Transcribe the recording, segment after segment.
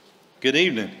Good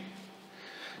evening.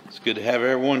 It's good to have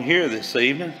everyone here this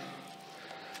evening.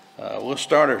 We'll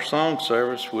start our song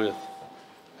service with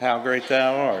How Great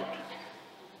Thou Art.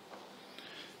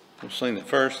 We'll sing the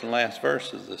first and last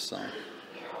verses of this song.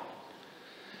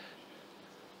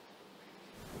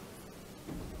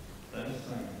 Let us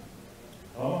sing.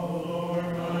 Oh Lord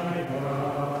my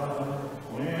God,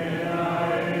 when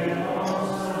I am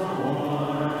awesome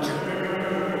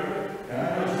wonder,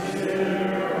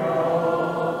 consider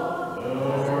all the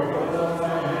world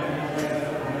thy hands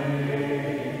have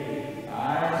made. I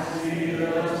see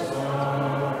the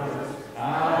stars, I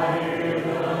hear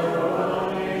the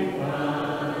rolling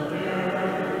thunder,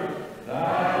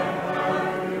 thy power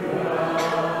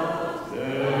throughout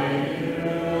the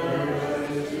universe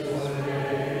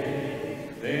display.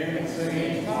 Then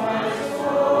sings my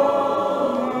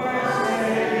soul, my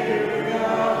Savior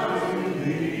God, to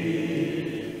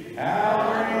thee. How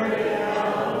great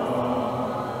thou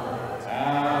art,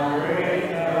 how great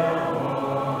thou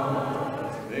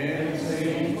art. Then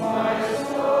sings my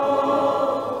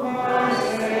soul, my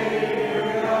Savior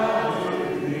God, to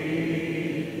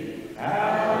thee.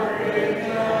 How great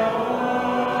thou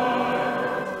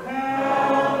art,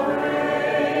 how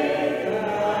great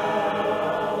thou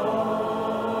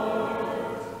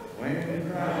art. When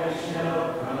Christ shall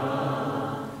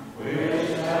come, with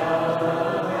shout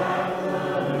of acclamation,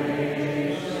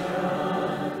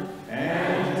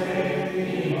 and take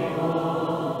thee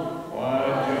home, what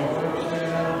joy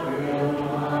shall fill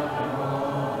my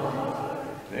heart.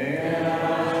 Then I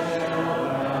shall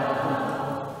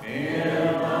bow in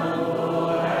humble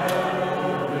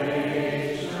adoration,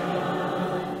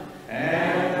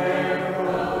 and there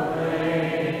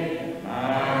proclaim,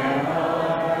 my God,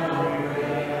 how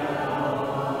great thou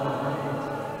art.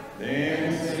 Then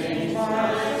sings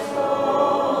my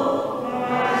soul,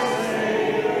 my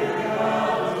Savior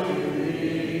God, to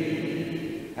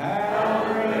thee. How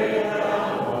great thou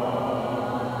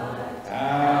art,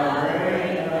 how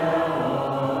great thou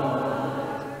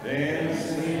art. Then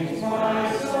sings my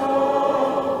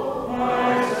soul,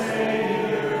 my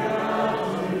Savior God,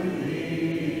 to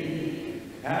thee.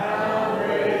 How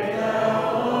great thou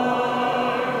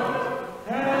art,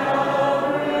 how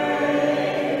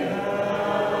great thou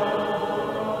art.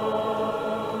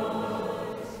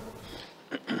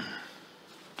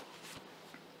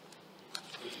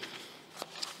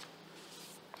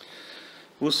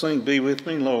 We'll sing "Be With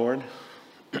Me, Lord."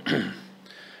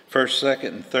 First,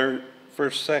 second, and third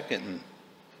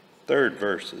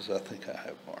verses. I think I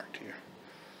have marked here.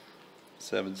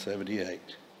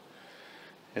 778,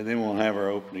 and then we'll have our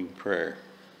opening prayer.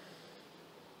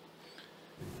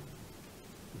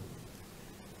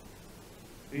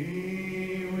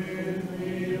 Be with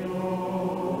me,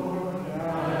 Lord.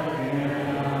 I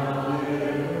cannot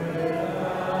live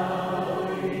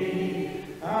without thee.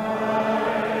 I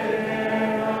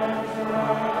cannot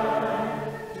try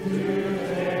to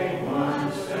take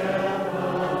one step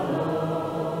alone.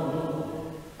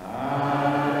 I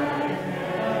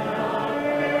cannot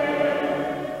bear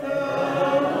the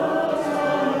loads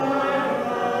of life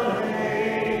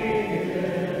unaided.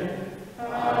 I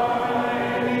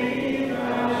need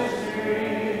thy strength.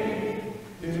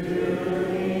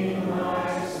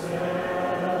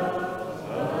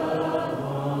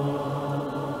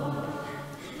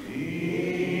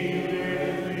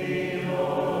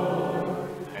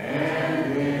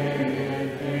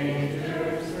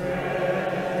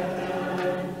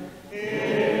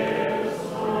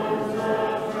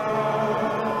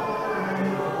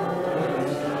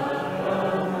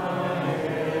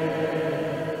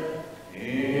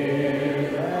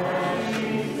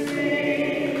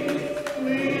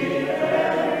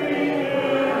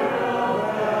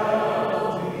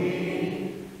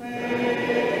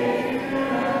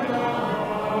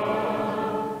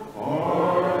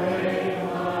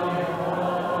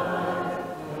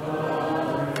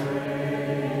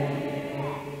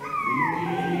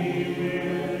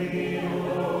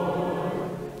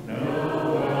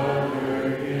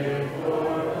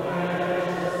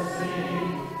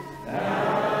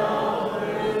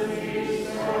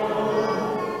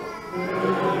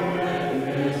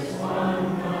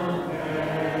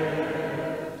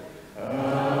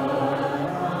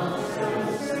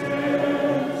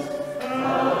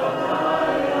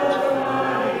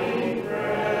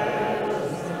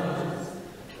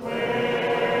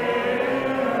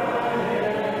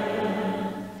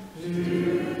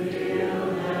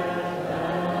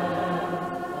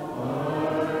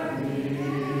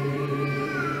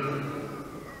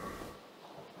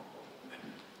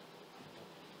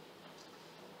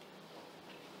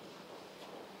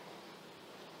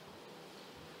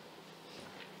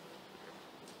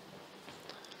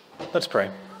 Let's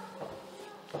pray.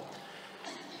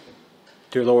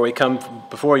 Dear Lord, we come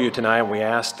before you tonight and we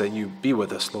ask that you be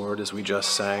with us, Lord, as we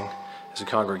just sang. As a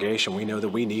congregation, we know that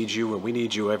we need you, and we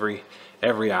need you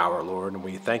every hour, Lord. And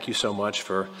we thank you so much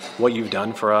for what you've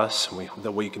done for us, and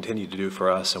what you continue to do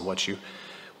for us, and what you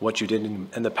did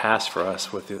in the past for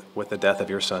us with the death of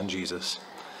your Son, Jesus.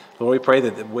 Lord, we pray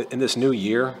that in this new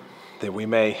year, that we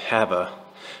may have a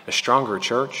stronger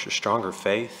church, a stronger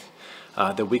faith,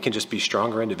 that we can just be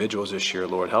stronger individuals this year,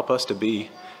 Lord. Help us to be,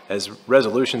 as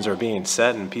resolutions are being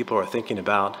set and people are thinking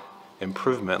about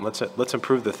improvement, let's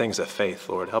improve the things of faith,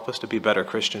 Lord. Help us to be better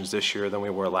Christians this year than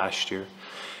we were last year.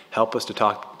 Help us to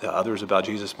talk to others about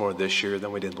Jesus more this year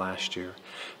than we did last year.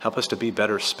 Help us to be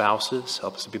better spouses.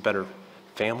 Help us to be better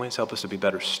families. Help us to be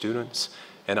better students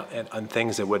and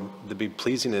things that would be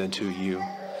pleasing unto you.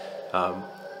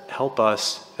 Help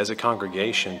us as a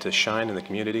congregation to shine in the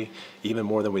community even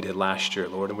more than we did last year,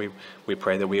 Lord. And we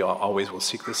pray that we always will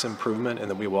seek this improvement,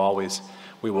 and that we will always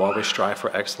strive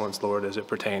for excellence, Lord, as it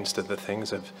pertains to the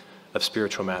things of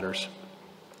spiritual matters.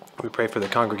 We pray for the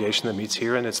congregation that meets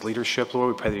here and its leadership,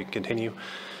 Lord. We pray that you continue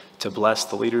to bless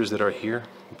the leaders that are here.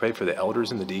 We pray for the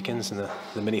elders and the deacons and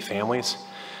the many families.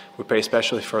 We pray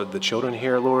especially for the children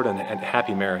here, Lord, and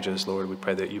happy marriages, Lord. We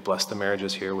pray that you bless the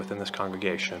marriages here within this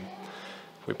congregation.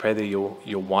 We pray that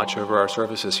you'll watch over our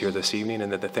services here this evening,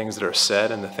 and that the things that are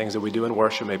said and the things that we do in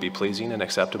worship may be pleasing and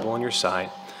acceptable in your sight.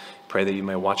 Pray that you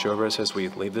may watch over us as we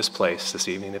leave this place this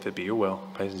evening, if it be your will.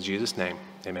 Praise in Jesus' name.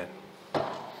 Amen.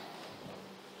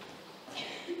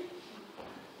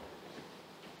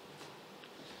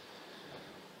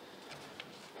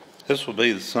 This will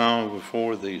be the song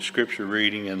before the scripture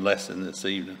reading and lesson this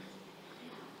evening.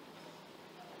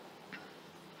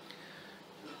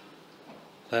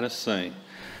 Let us sing.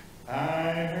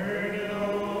 I heard an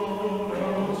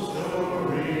old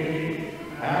story,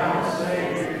 how a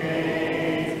Savior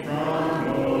came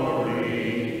from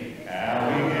glory, how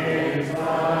he gave his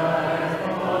life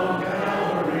on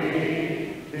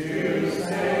Calvary to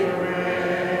save a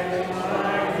wretch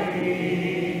like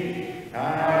me. I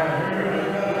heard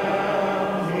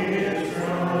about his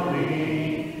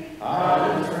groaning,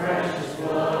 of his precious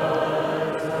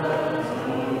blood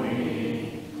upon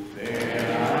me.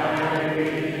 Then I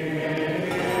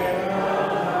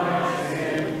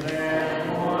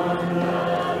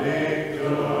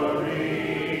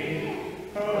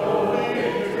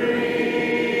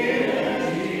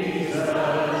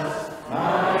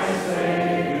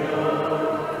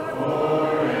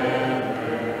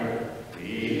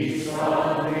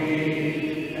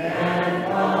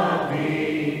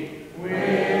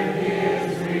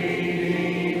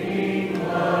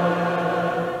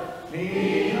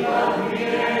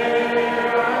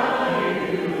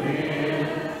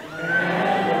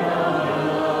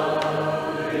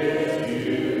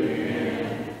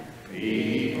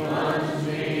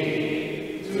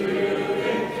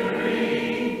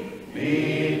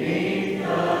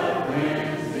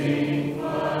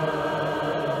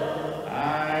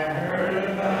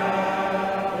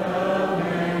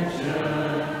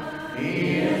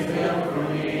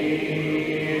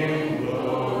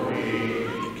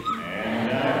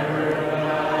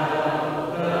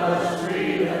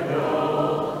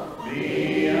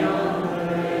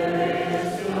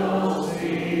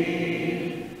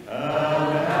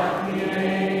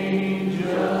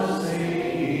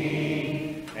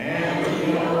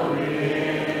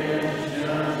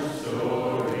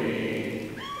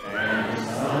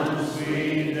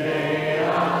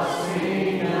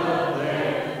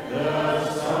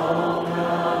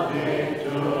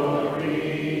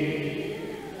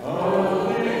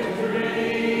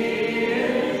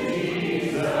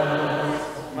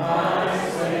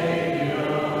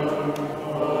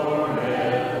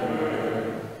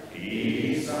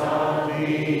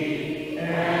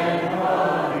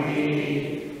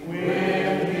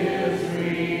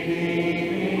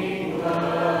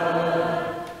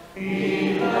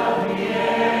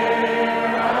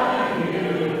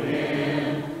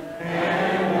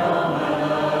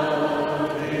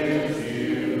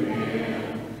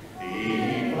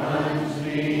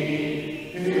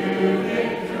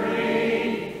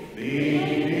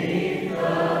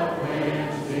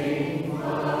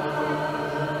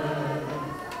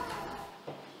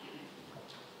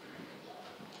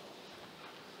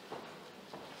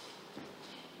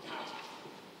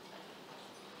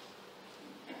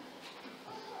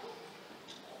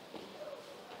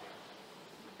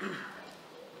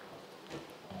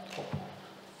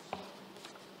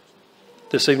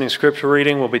This evening's scripture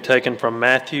reading will be taken from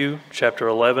Matthew chapter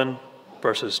 11,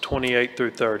 verses 28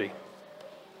 through 30.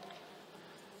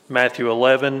 Matthew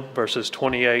 11, verses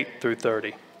 28 through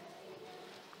 30.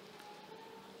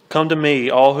 Come to me,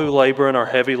 all who labor and are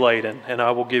heavy laden, and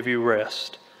I will give you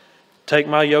rest. Take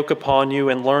my yoke upon you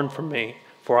and learn from me,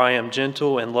 for I am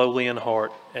gentle and lowly in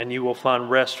heart, and you will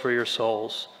find rest for your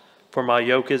souls. For my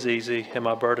yoke is easy and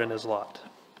my burden is light.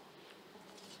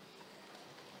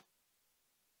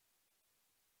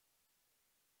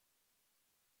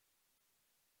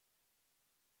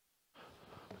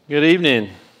 Good evening.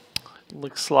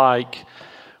 Looks like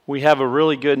we have a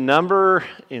really good number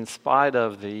in spite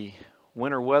of the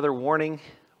winter weather warning,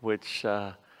 which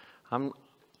I'm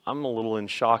a little in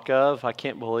shock of. I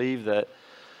can't believe that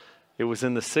it was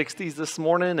in the 60s this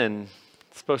morning and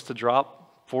it's supposed to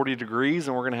drop 40 degrees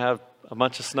and we're going to have a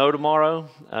bunch of snow tomorrow,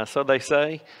 so they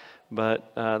say.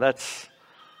 But that's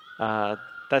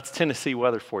Tennessee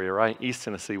weather for you, right? East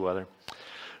Tennessee weather.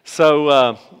 So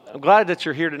I'm glad that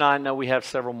you're here tonight. I know we have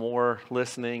several more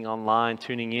listening online,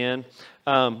 tuning in.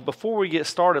 Before we get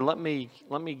started, let me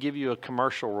give you a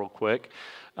commercial real quick.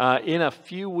 In a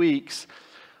few weeks,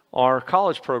 our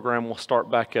college program will start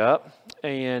back up,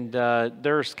 and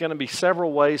there's going to be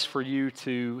several ways for you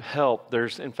to help.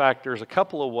 There's a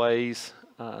couple of ways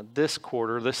this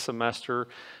semester,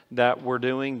 that we're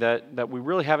doing that we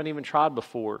really haven't even tried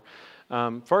before.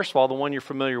 First of all, the one you're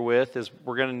familiar with is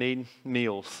we're going to need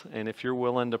meals. And if you're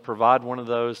willing to provide one of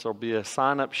those, there'll be a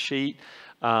sign-up sheet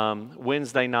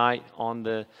Wednesday night on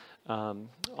the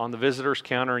visitor's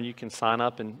counter, and you can sign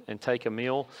up and take a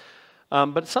meal.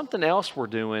 But something else we're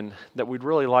doing that we'd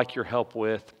really like your help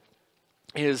with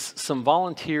is some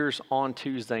volunteers on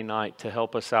Tuesday night to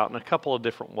help us out in a couple of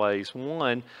different ways.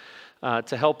 One,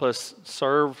 to help us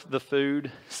serve the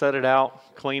food, set it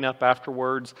out, clean up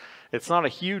afterwards. It's not a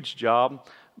huge job,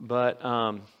 but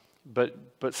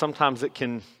sometimes it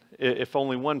can. If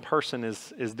only one person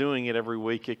is doing it every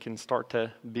week, it can start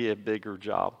to be a bigger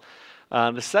job.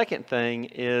 The second thing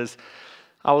is,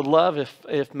 I would love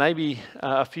if maybe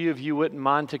a few of you wouldn't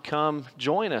mind to come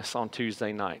join us on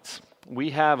Tuesday nights.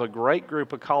 We have a great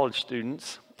group of college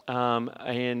students,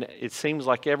 and it seems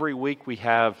like every week we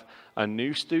have a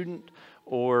new student,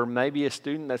 or maybe a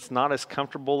student that's not as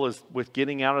comfortable with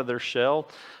getting out of their shell.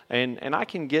 And I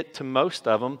can get to most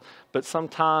of them, but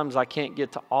sometimes I can't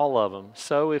get to all of them.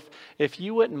 So if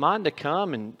you wouldn't mind to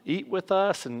come and eat with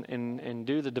us and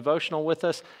do the devotional with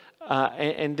us,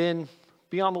 and then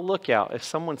be on the lookout. If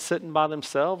someone's sitting by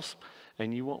themselves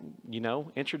and you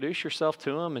want, introduce yourself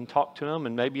to them and talk to them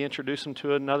and maybe introduce them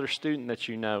to another student that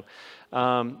you know.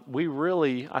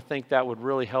 I think that would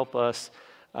really help us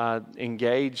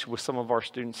engage with some of our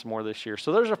students more this year.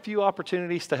 So there's a few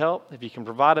opportunities to help. If you can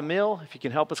provide a meal, if you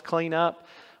can help us clean up,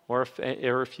 or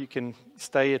if you can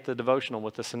stay at the devotional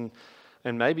with us, and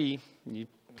maybe you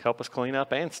help us clean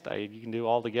up and stay. You can do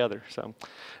all together. So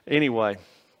anyway,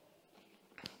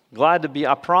 glad to be,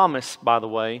 I promise, by the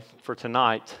way, for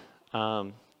tonight,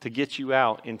 to get you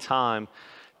out in time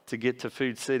to get to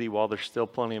Food City while there's still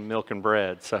plenty of milk and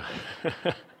bread. So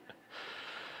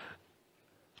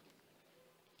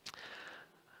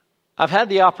I've had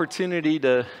the opportunity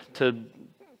to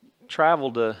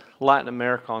travel to Latin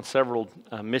America on several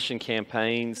mission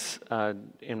campaigns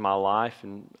in my life,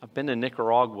 and I've been to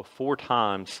Nicaragua 4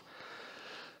 times.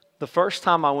 The first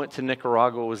time I went to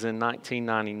Nicaragua was in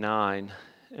 1999,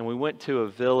 and we went to a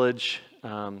village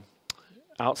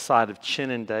outside of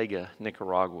Chinandega,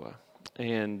 Nicaragua.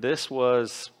 And this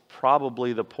was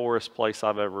probably the poorest place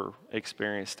I've ever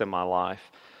experienced in my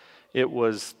life.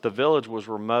 The village was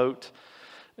remote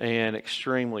and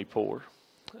extremely poor.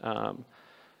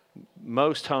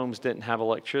 Most homes didn't have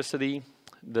electricity.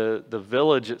 The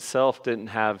village itself didn't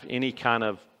have any kind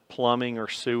of plumbing or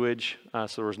sewage, so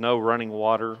there was no running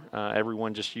water.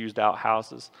 Everyone just used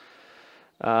outhouses.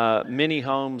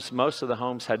 Most of the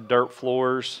homes had dirt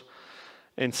floors,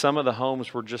 and some of the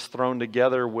homes were just thrown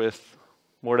together with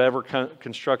whatever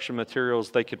construction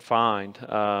materials they could find.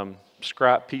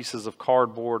 Scrap pieces of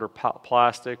cardboard or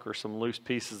plastic or some loose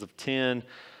pieces of tin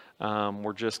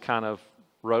were just kind of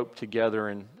roped together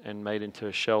and made into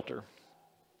a shelter.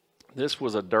 This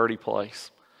was a dirty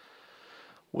place.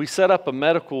 We set up a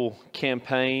medical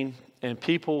campaign, and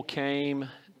people came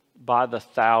by the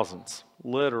thousands.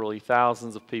 Literally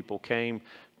thousands of people came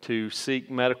to seek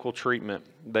medical treatment.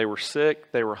 They were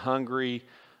sick, they were hungry,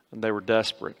 and they were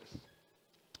desperate.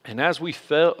 And as we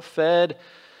fed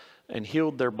and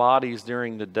healed their bodies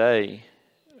during the day,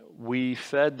 we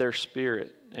fed their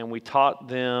spirit, and we taught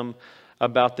them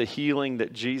about the healing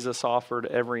that Jesus offered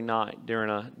every night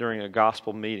during a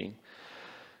gospel meeting.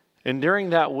 And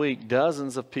during that week,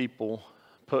 dozens of people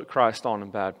put Christ on in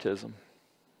baptism.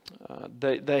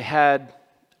 They had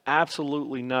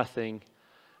absolutely nothing,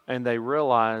 and they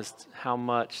realized how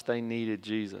much they needed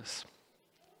Jesus.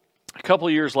 A couple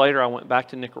of years later, I went back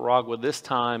to Nicaragua. This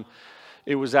time,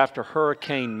 it was after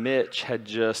Hurricane Mitch had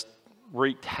just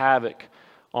wreaked havoc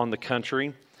on the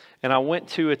country. And I went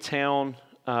to a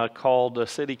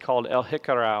city called El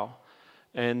Jicarao.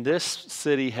 And this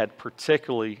city had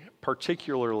particularly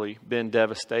been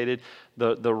devastated.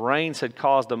 The rains had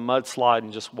caused a mudslide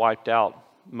and just wiped out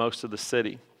most of the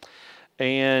city.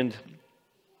 And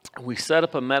we set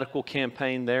up a medical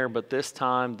campaign there, but this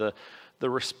time the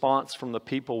response from the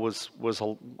people was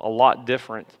a lot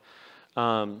different.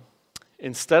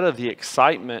 Instead of the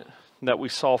excitement that we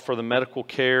saw for the medical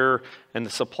care and the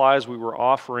supplies we were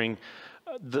offering,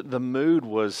 the mood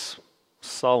was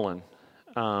sullen.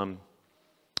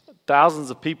 Thousands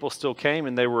of people still came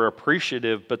and they were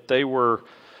appreciative, but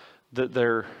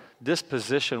their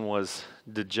disposition was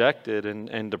dejected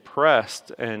and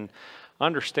depressed, and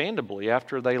understandably,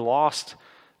 after they lost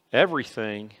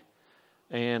everything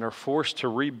and are forced to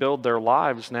rebuild their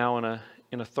lives now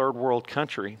in a third world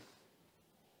country.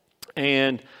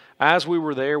 And as we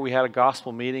were there, we had a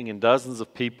gospel meeting, and dozens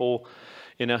of people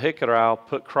in El Jicarao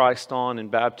put Christ on in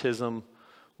baptism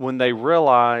when they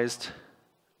realized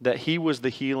that He was the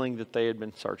healing that they had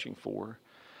been searching for.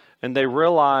 And they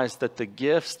realized that the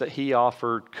gifts that He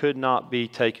offered could not be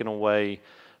taken away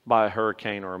by a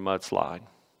hurricane or a mudslide.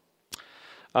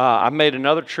 I made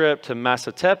another trip to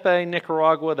Masatepe,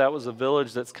 Nicaragua. That was a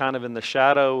village that's kind of in the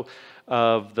shadow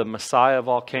of the Messiah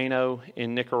volcano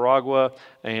in Nicaragua,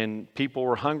 and people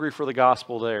were hungry for the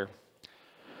gospel there.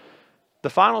 The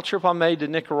final trip I made to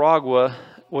Nicaragua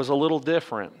was a little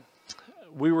different.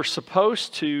 We were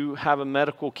supposed to have a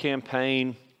medical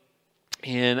campaign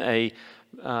in a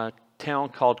town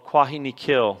called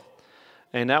Quajiniquil,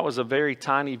 and that was a very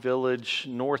tiny village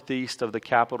northeast of the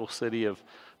capital city of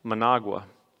Managua.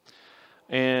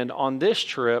 And on this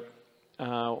trip,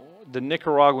 the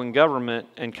Nicaraguan government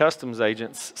and customs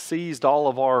agents seized all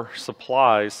of our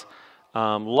supplies,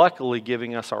 luckily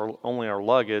giving us only our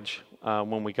luggage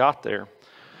when we got there.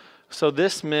 So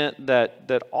this meant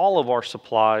that all of our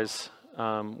supplies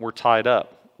were tied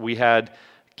up. We had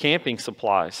camping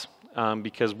supplies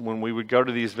because when we would go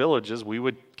to these villages, we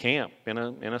would camp in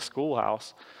a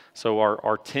schoolhouse. So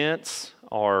our tents,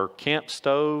 our camp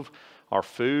stove, our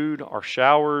food, our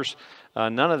showers,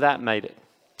 none of that made it.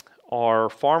 Our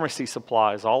pharmacy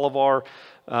supplies, all of our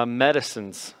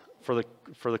medicines for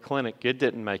the clinic, it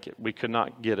didn't make it. We could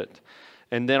not get it.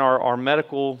 And then our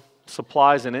medical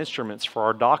supplies and instruments for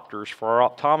our doctors, for our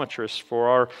optometrists,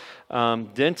 for our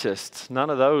dentists, none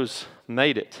of those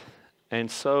made it. And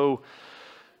so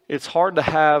it's hard to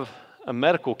have a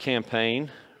medical campaign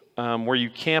where you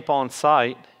camp on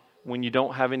site when you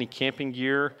don't have any camping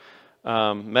gear,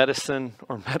 medicine,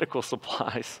 or medical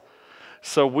supplies.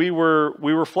 So we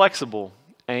were flexible,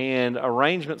 and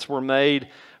arrangements were made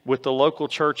with the local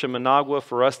church in Managua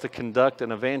for us to conduct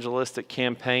an evangelistic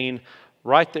campaign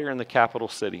right there in the capital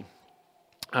city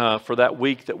for that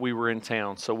week that we were in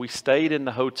town. So we stayed in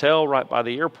the hotel right by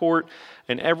the airport,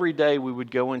 and every day we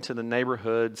would go into the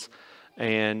neighborhoods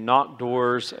and knock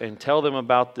doors and tell them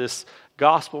about this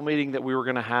gospel meeting that we were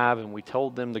going to have, and we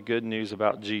told them the good news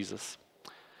about Jesus.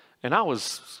 And I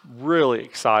was really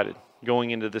excited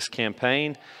going into this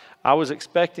campaign. I was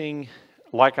expecting,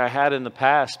 like I had in the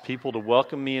past, people to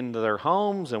welcome me into their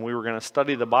homes, and we were going to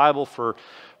study the Bible for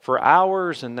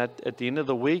hours, and that at the end of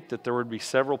the week that there would be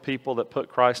several people that put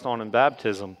Christ on in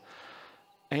baptism.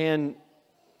 And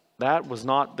that was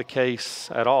not the case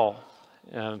at all.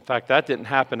 In fact, that didn't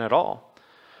happen at all.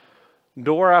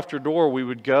 Door after door, we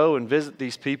would go and visit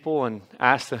these people and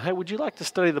ask them, hey, would you like to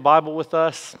study the Bible with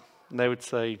us? And they would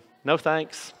say, no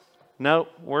thanks. No,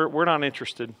 we're not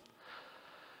interested.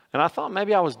 And I thought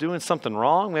maybe I was doing something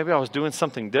wrong. Maybe I was doing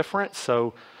something different.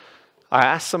 So I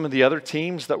asked some of the other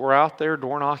teams that were out there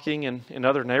door knocking in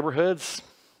other neighborhoods,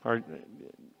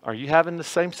 are you having the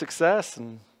same success?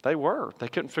 And they were. They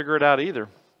couldn't figure it out either.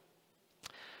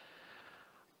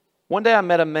 One day I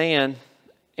met a man,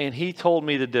 and he told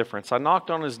me the difference. I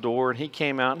knocked on his door, and he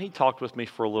came out, and he talked with me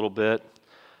for a little bit.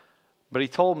 But he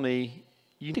told me,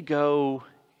 you need to go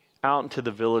out into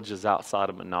the villages outside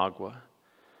of Managua.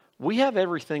 We have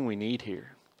everything we need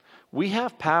here. We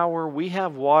have power, we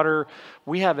have water,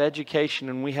 we have education,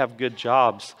 and we have good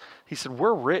jobs. He said,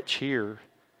 we're rich here.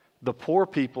 The poor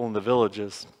people in the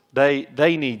villages,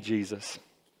 they need Jesus.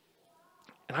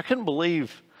 And I couldn't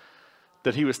believe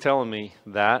that he was telling me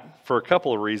that for a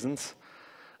couple of reasons.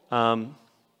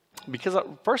 Because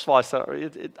first of all, I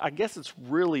said, I guess it's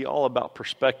really all about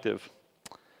perspective.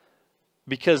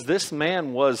 Because this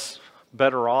man was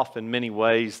better off in many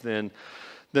ways than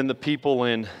the people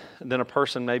than a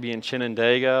person maybe in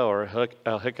Chinandega or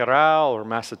El Jicarao or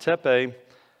Masatepe.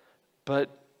 but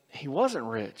he wasn't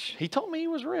rich. He told me he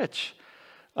was rich.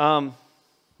 On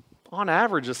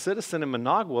average, a citizen in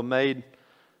Managua made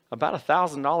about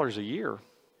 $1,000 a year.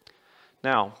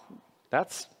 Now,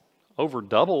 that's over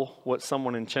double what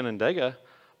someone in Shenandoah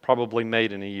probably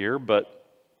made in a year, but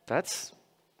I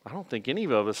don't think any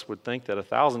of us would think that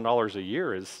 $1,000 a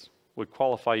year would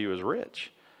qualify you as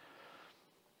rich.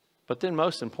 But then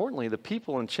most importantly, the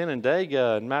people in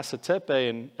Shenandoah and Masatepe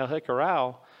and El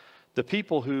Jicarao, the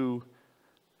people who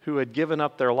had given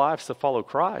up their lives to follow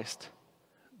Christ,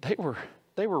 they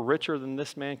were richer than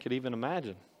this man could even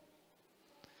imagine.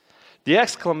 The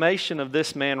exclamation of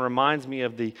this man reminds me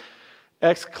of the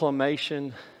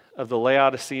exclamation of the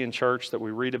Laodicean church that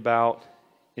we read about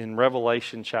in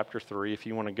Revelation chapter 3, if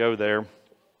you want to go there.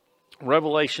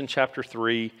 Revelation chapter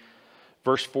 3,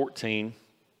 verse 14.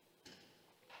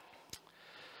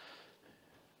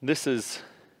 This is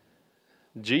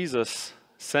Jesus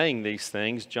saying these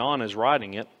things. John is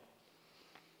writing it.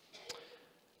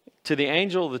 To the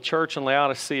angel of the church in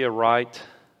Laodicea write,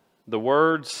 the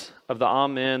words of the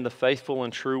Amen, the faithful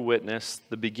and true witness,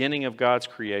 the beginning of God's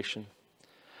creation.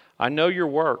 I know your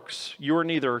works. You are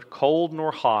neither cold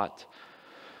nor hot.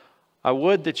 I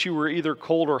would that you were either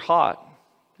cold or hot.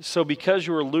 So because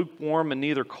you are lukewarm and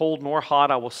neither cold nor hot,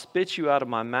 I will spit you out of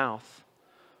my mouth.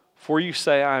 For you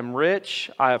say, I am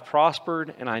rich, I have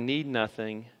prospered, and I need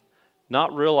nothing,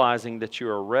 not realizing that you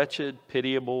are wretched,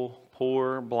 pitiable,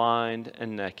 poor, blind,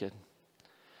 and naked.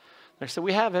 They said,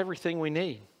 we have everything we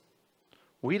need.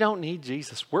 We don't need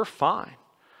Jesus. We're fine.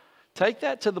 Take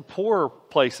that to the poorer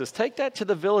places. Take that to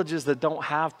the villages that don't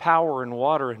have power and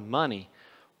water and money.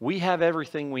 We have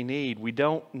everything we need. We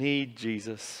don't need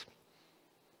Jesus.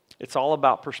 It's all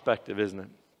about perspective, isn't it?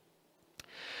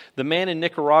 The man in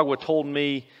Nicaragua told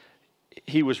me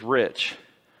he was rich,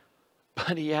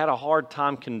 but he had a hard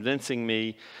time convincing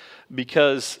me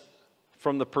because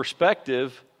from the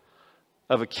perspective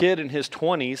of a kid in his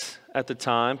 20s at the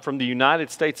time from the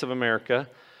United States of America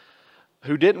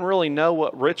who didn't really know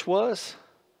what rich was,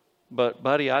 but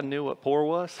buddy, I knew what poor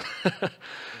was.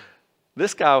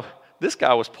 This guy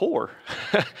was poor.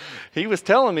 He was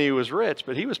telling me he was rich,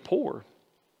 but he was poor.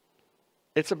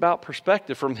 It's about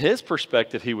perspective. From his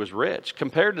perspective, he was rich.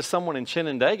 Compared to someone in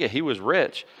Shenandoah, he was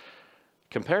rich.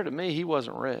 Compared to me, he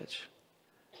wasn't rich.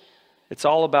 It's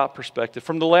all about perspective.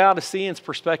 From the Laodiceans'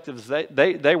 perspectives,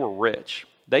 they were rich.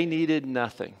 They needed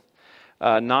nothing,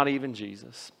 not even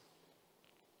Jesus.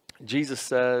 Jesus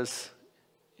says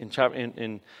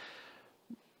in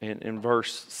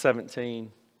verse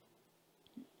 17,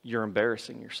 you're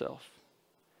embarrassing yourself.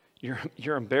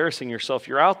 You're embarrassing yourself.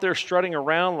 You're out there strutting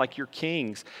around like you're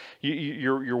kings.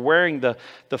 You're wearing the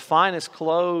finest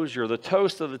clothes. You're the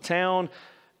toast of the town,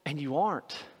 and you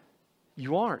aren't.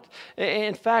 You aren't.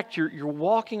 In fact, you're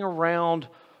walking around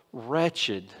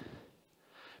wretched.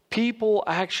 People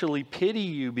actually pity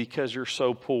you because you're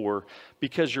so poor,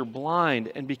 because you're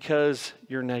blind, and because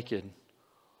you're naked.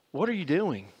 What are you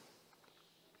doing?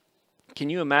 Can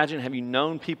you imagine? Have you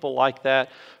known people like that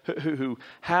who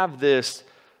have this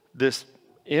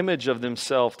image of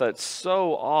themselves that's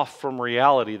so off from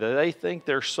reality, that they think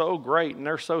they're so great and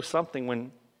they're so something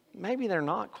when maybe they're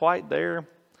not quite there?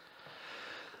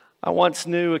 I once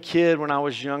knew a kid when I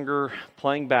was younger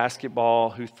playing basketball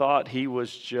who thought he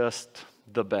was just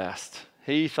the best.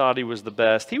 He thought he was the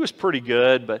best. He was pretty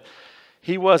good, but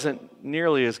he wasn't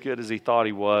nearly as good as he thought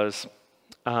he was.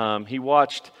 He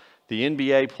watched the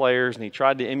NBA players and he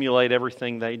tried to emulate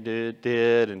everything they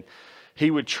did, and he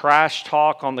would trash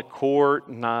talk on the court,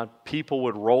 and people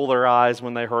would roll their eyes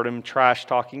when they heard him trash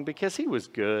talking because he was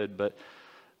good, but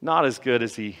not as good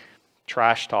as he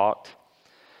trash talked.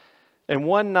 And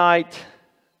one night,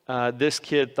 this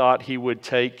kid thought he would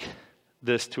take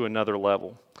this to another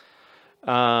level.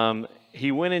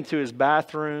 He went into his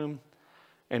bathroom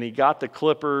and he got the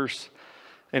clippers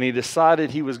and he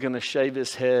decided he was going to shave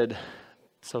his head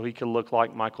so he could look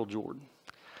like Michael Jordan.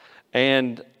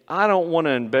 And I don't want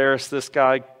to embarrass this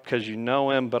guy because you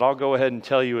know him, but I'll go ahead and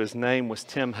tell you his name was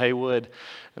Tim Haywood.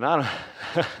 And I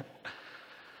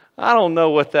don't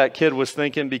know what that kid was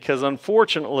thinking, because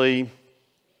unfortunately,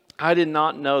 I did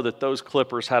not know that those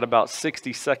clippers had about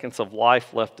 60 seconds of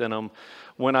life left in them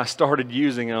when I started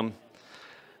using them.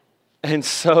 And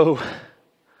so,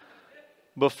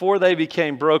 before they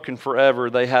became broken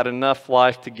forever, they had enough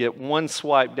life to get one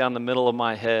swipe down the middle of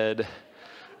my head.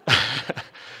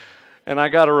 And I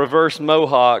got a reverse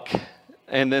mohawk,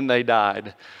 and then they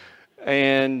died.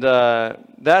 And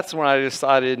that's when I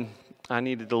decided I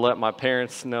needed to let my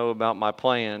parents know about my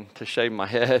plan to shave my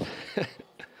head.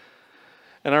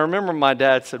 And I remember my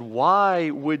dad said,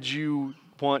 "Why would you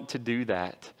want to do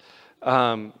that?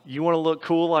 You want to look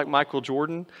cool like Michael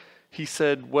Jordan? He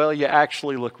said, well, you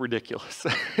actually look ridiculous.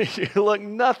 You look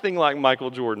nothing like Michael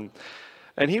Jordan.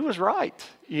 And he was right,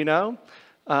 you know.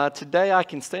 Today I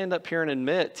can stand up here and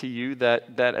admit to you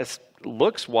that as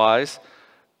looks-wise,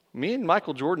 me and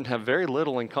Michael Jordan have very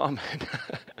little in common.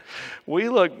 We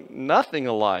look nothing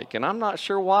alike, and I'm not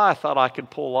sure why I thought I could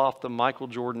pull off the Michael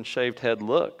Jordan shaved head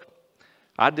look.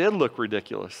 I did look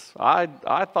ridiculous. I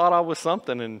thought I was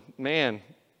something, and man,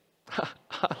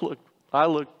 I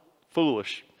look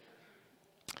foolish.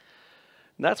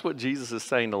 And that's what Jesus is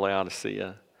saying to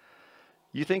Laodicea.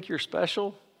 You think you're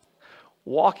special?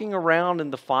 Walking around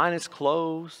in the finest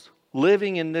clothes,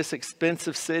 living in this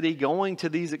expensive city, going to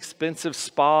these expensive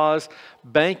spas,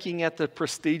 banking at the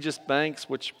prestigious banks,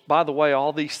 which, by the way,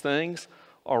 all these things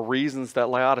are reasons that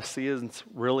Laodiceans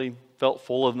really felt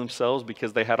full of themselves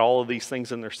because they had all of these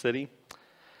things in their city.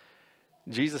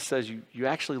 Jesus says, you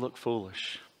actually look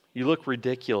foolish. You look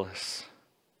ridiculous.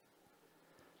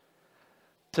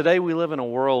 Today we live in a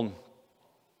world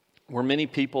where many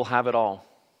people have it all.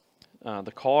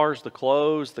 The cars, the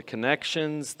clothes, the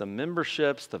connections, the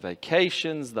memberships, the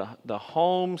vacations, the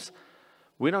homes.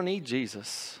 We don't need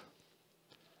Jesus.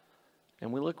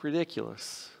 And we look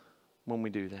ridiculous when we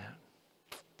do that.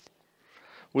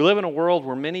 We live in a world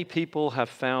where many people have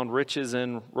found riches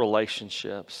in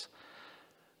relationships.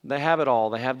 They have it all.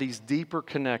 They have these deeper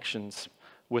connections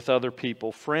with other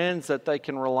people, friends that they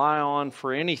can rely on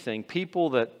for anything,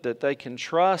 people that they can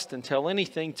trust and tell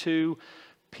anything to,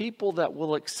 people that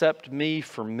will accept me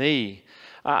for me.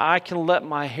 I can let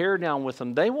my hair down with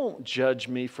them. They won't judge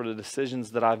me for the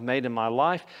decisions that I've made in my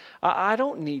life. I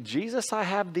don't need Jesus. I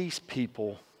have these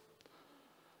people.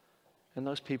 And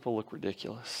those people look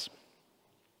ridiculous.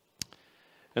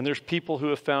 And there's people who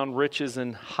have found riches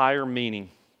in higher meaning.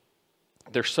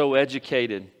 They're so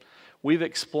educated. We've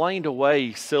explained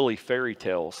away silly fairy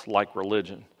tales like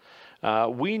religion.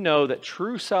 We know that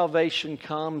true salvation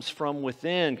comes from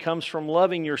within, comes from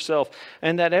loving yourself,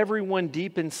 and that everyone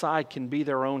deep inside can be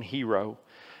their own hero.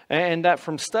 And that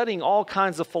from studying all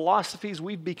kinds of philosophies,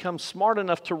 we've become smart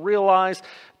enough to realize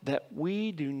that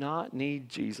we do not need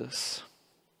Jesus.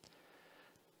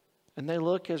 And they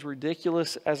look as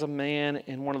ridiculous as a man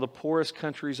in one of the poorest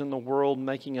countries in the world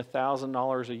making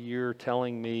 $1,000 a year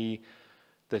telling me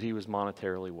that he was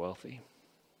monetarily wealthy.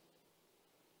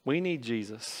 We need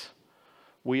Jesus.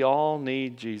 We all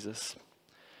need Jesus.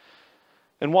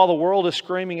 And while the world is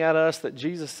screaming at us that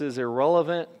Jesus is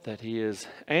irrelevant, that he is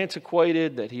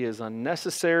antiquated, that he is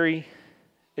unnecessary,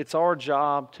 it's our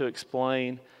job to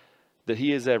explain that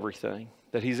he is everything,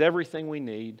 that he's everything we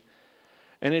need.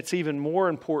 And it's even more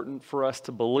important for us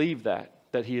to believe that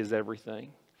he is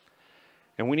everything.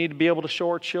 And we need to be able to show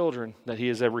our children that he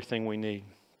is everything we need.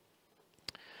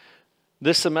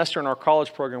 This semester in our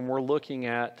college program, we're looking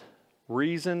at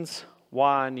reasons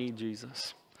why I need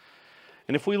Jesus.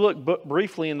 And if we look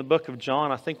briefly in the book of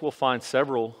John, I think we'll find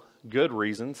several good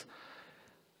reasons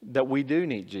that we do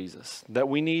need Jesus, that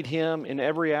we need him in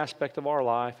every aspect of our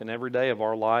life and every day of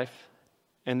our life,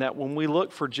 and that when we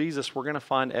look for Jesus, we're going to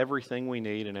find everything we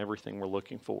need and everything we're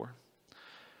looking for.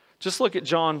 Just look at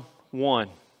John 1.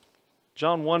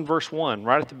 John 1 verse 1,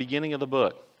 right at the beginning of the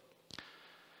book.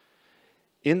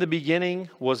 In the beginning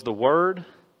was the Word,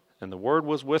 and the Word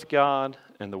was with God,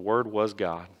 and the Word was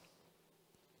God.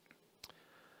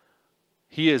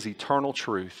 He is eternal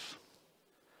truth.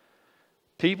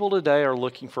 People today are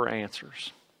looking for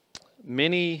answers.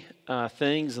 Many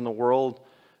things in the world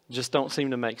just don't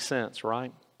seem to make sense,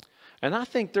 right? And I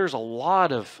think there's a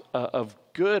lot of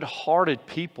good-hearted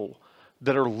people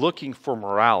that are looking for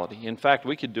morality. In fact,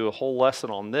 we could do a whole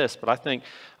lesson on this, but I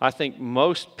think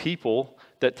most people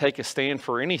that take a stand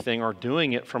for anything are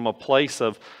doing it from a place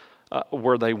of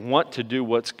where they want to do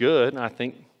what's good. And I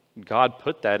think God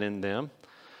put that in them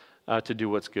to do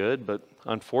what's good, but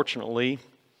unfortunately,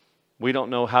 we don't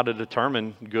know how to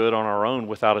determine good on our own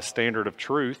without a standard of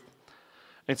truth.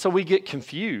 And so we get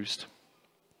confused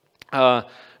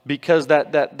because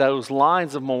those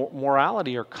lines of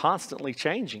morality are constantly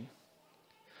changing.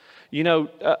 You know,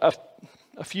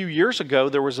 a few years ago,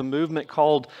 there was a movement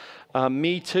called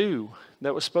Me Too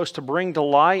that was supposed to bring to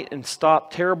light and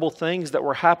stop terrible things that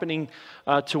were happening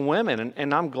to women.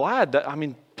 And I'm glad that,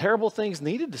 terrible things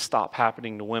needed to stop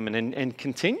happening to women and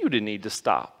continue to need to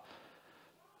stop.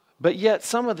 But yet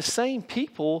some of the same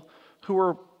people who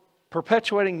are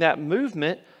perpetuating that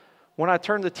movement, when I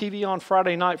turn the TV on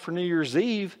Friday night for New Year's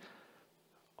Eve,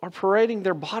 are parading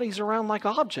their bodies around like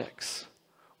objects.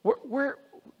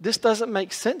 This doesn't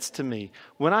make sense to me.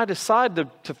 When I decide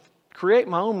to create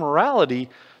my own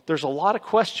morality, there's a lot of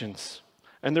questions.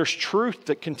 And there's truth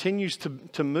that continues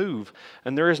to move,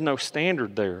 and there is no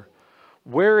standard there.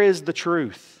 Where is the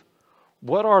truth?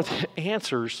 What are the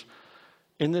answers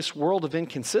in this world of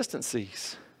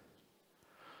inconsistencies?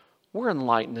 We're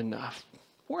enlightened enough.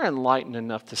 We're enlightened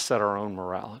enough to set our own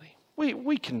morality.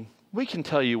 We can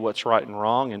tell you what's right and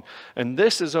wrong, and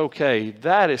this is okay,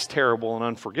 that is terrible and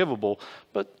unforgivable,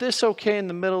 but this okay in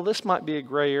the middle, this might be a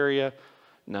gray area.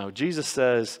 No, Jesus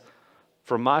says,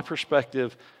 from my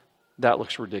perspective, that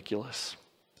looks ridiculous.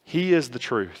 He is the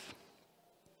truth.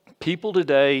 People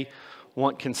today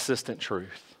want consistent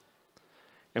truth,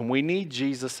 and we need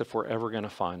Jesus if we're ever going to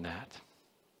find that.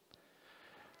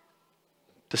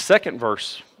 The second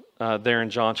verse there in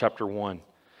John chapter 1,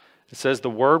 it says, the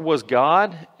Word was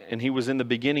God, and He was in the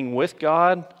beginning with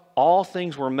God. All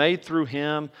things were made through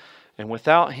Him, and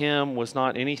without Him was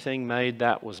not anything made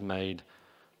that was made.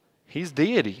 He's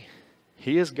deity.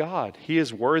 He is God. He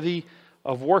is worthy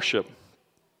of worship.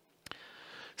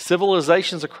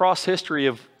 Civilizations across history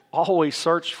have always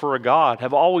searched for a God,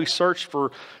 have always searched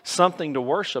for something to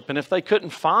worship. And if they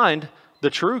couldn't find the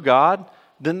true God,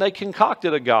 then they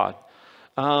concocted a God.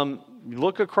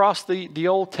 Look across the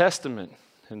Old Testament,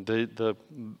 and the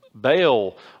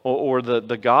Baal or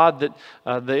the God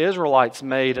that the Israelites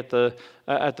made at the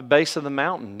base of the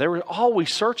mountain. They were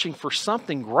always searching for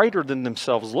something greater than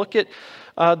themselves. Look at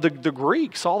the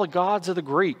Greeks, all the gods of the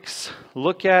Greeks.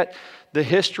 Look at the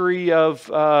history of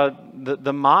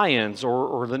the Mayans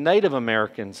or the Native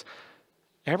Americans.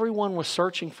 Everyone was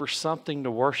searching for something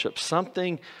to worship,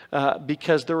 something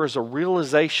because there was a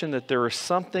realization that there is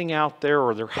something out there,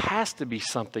 or there has to be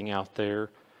something out there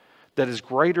that is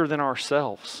greater than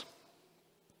ourselves.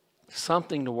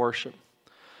 Something to worship.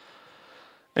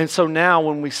 And so now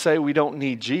when we say we don't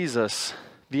need Jesus,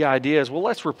 the idea is, well,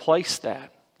 let's replace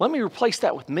that. Let me replace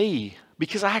that with me,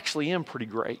 because I actually am pretty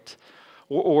great.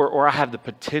 Or I have the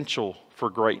potential for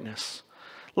greatness.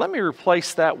 Let me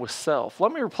replace that with self.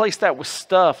 Let me replace that with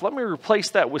stuff. Let me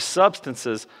replace that with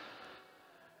substances.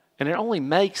 And it only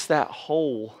makes that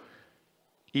hole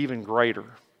even greater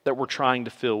that we're trying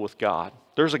to fill with God.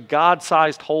 There's a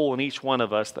God-sized hole in each one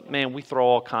of us that, man, we throw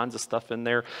all kinds of stuff in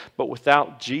there, but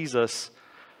without Jesus,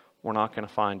 we're not going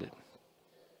to find it.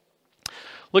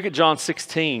 Look at John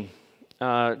 16.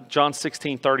 John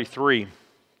 16:33.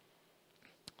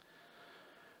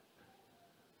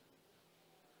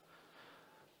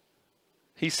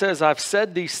 He says, I've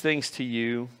said these things to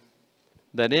you,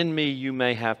 that in me you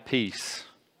may have peace.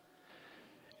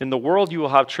 In the world you will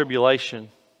have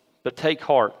tribulation, but take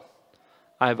heart,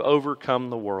 I have overcome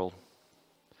the world.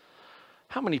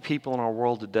 How many people in our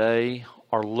world today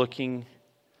are looking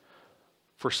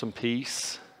for some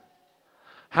peace?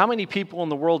 How many people in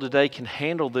the world today can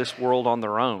handle this world on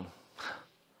their own?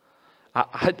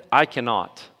 I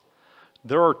cannot.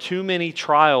 There are too many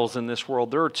trials in this world.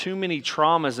 There are too many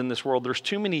traumas in this world. There's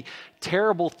too many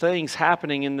terrible things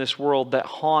happening in this world that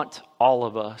haunt all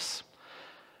of us.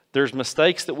 There's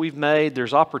mistakes that we've made.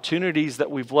 There's opportunities that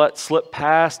we've let slip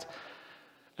past.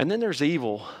 And then there's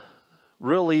evil,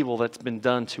 real evil that's been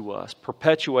done to us,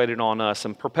 perpetuated on us,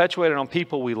 and perpetuated on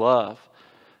people we love.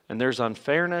 And there's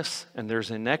unfairness, and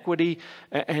there's inequity,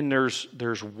 and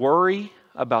there's worry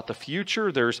about the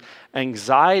future. There's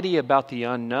anxiety about the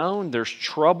unknown. There's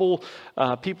trouble,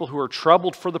 people who are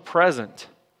troubled for the present.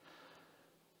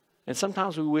 And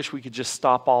sometimes we wish we could just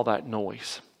stop all that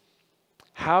noise.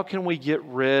 How can we get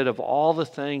rid of all the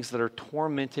things that are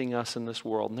tormenting us in this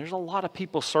world? And there's a lot of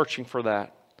people searching for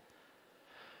that.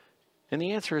 And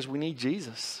the answer is we need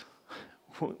Jesus.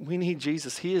 We need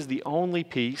Jesus. He is the only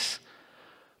peace,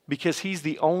 because He's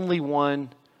the only one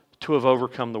to have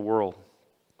overcome the world.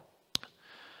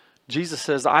 Jesus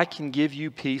says, I can give you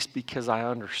peace because I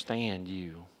understand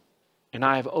you. And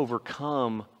I have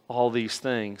overcome all these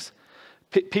things.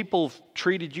 People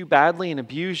treated you badly and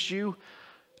abused you.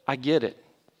 I get it.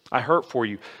 I hurt for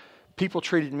you. People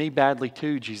treated me badly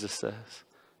too, Jesus says.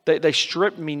 They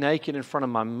stripped me naked in front of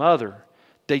my mother.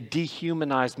 They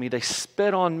dehumanized me. They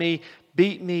spit on me,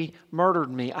 beat me, murdered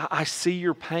me. I see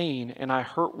your pain, and I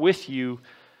hurt with you,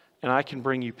 and I can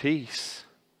bring you peace.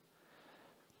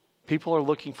 People are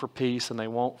looking for peace, and they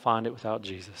won't find it without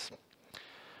Jesus.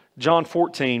 John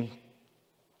 14,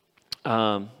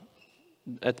 at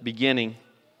the beginning,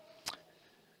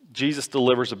 Jesus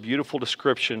delivers a beautiful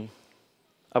description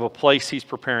of a place He's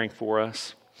preparing for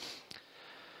us.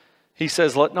 He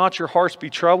says, let not your hearts be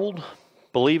troubled.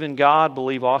 Believe in God,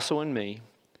 believe also in me.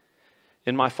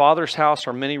 In my Father's house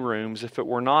are many rooms. If it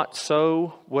were not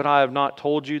so, would I have not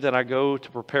told you that I go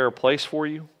to prepare a place for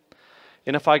you?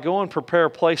 And if I go and prepare a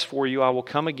place for you, I will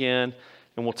come again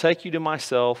and will take you to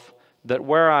myself, that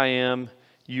where I am,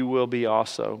 you will be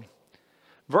also.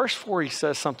 Verse 4, he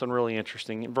says something really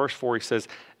interesting. In verse 4, he says,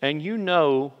 and you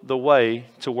know the way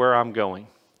to where I'm going.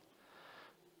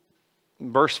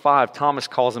 In verse 5, Thomas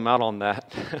calls him out on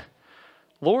that.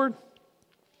 Lord,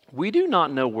 we do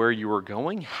not know where you are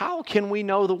going. How can we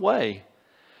know the way?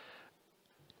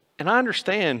 And I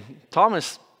understand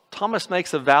Thomas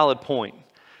makes a valid point.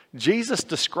 Jesus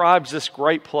describes this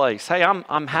great place. Hey,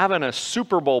 I'm having a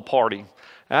Super Bowl party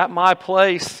at my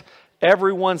place.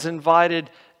 Everyone's invited.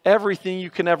 Everything you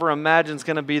can ever imagine is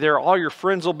going to be there. All your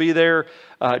friends will be there.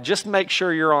 Just make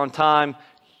sure you're on time.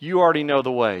 You already know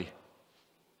the way.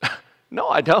 No,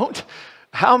 I don't.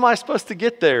 How am I supposed to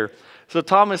get there? So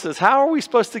Thomas says, how are we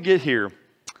supposed to get here?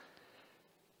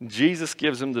 Jesus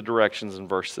gives him the directions in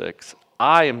verse 6.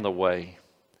 I am the way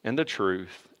and the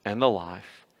truth and the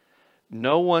life.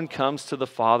 No one comes to the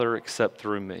Father except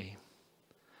through me.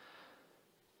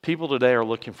 People today are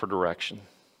looking for direction.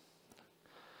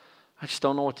 I just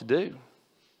don't know what to do.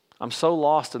 I'm so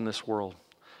lost in this world.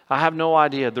 I have no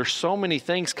idea. There's so many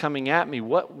things coming at me.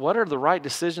 What are the right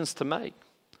decisions to make?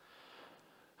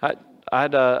 I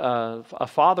had a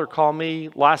father call me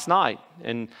last night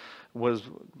and was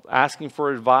asking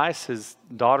for advice. His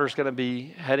daughter's going to be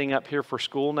heading up here for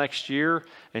school next year,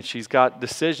 and she's got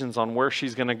decisions on where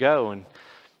she's going to go. And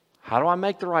how do I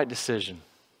make the right decision?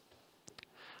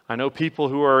 I know people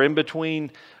who are in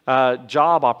between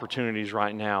job opportunities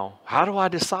right now. How do I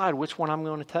decide which one I'm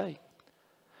going to take?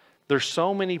 There's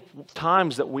so many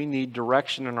times that we need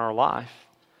direction in our life.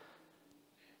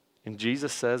 And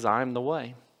Jesus says, I am the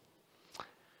way.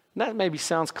 And that maybe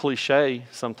sounds cliche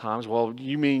sometimes. Well,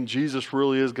 you mean Jesus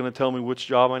really is going to tell me which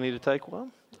job I need to take? Well,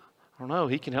 I don't know.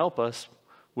 He can help us.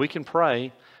 We can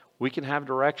pray. We can have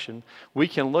direction. We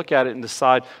can look at it and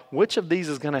decide which of these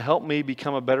is going to help me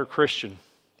become a better Christian.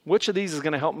 Which of these is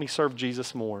going to help me serve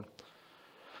Jesus more?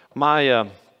 I'll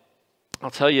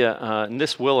tell you, and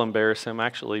this will embarrass him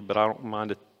actually, but I don't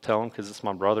mind to tell him because it's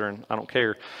my brother and I don't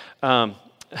care.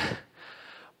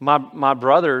 My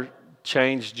brother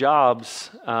changed jobs.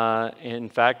 In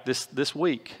fact, this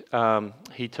week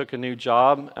he took a new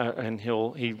job and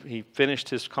he finished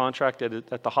his contract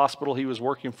at the hospital he was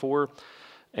working for,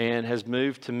 and has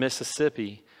moved to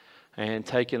Mississippi and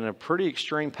taken a pretty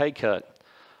extreme pay cut.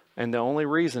 And the only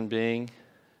reason being,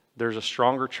 there's a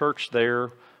stronger church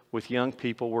there with young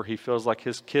people where he feels like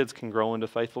his kids can grow into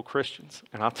faithful Christians.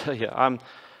 And I'll tell you,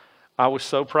 I was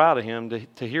so proud of him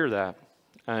to hear that.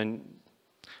 And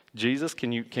Jesus,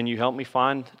 can you help me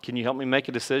make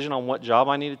a decision on what job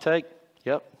I need to take?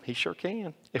 Yep, he sure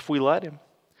can, if we let him.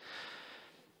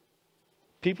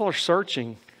 People are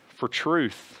searching for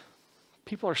truth.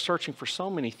 People are searching for so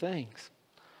many things.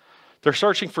 They're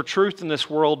searching for truth in this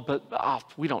world, but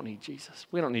we don't need Jesus.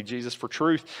 We don't need Jesus for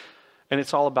truth. And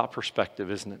it's all about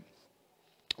perspective, isn't it?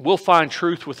 We'll find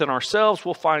truth within ourselves.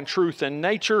 We'll find truth in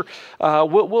nature.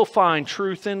 We'll find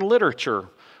truth in literature.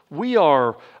 We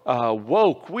are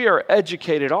woke. We are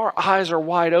educated. Our eyes are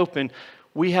wide open.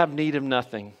 We have need of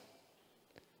nothing.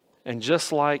 And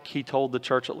just like he told the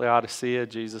church at Laodicea,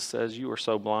 Jesus says, you are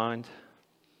so blind.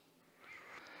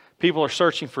 People are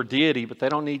searching for deity, but they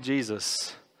don't need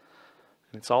Jesus.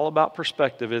 And it's all about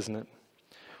perspective, isn't it?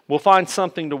 We'll find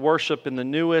something to worship in the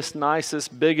newest,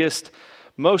 nicest, biggest,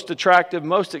 most attractive,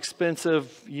 most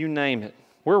expensive, you name it.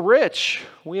 We're rich.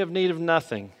 We have need of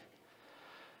nothing.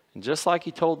 And just like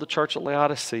he told the church at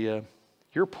Laodicea,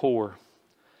 you're poor.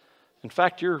 In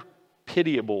fact, you're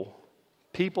pitiable.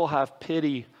 People have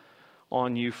pity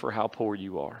on you for how poor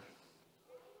you are.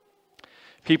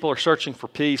 People are searching for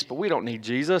peace, but we don't need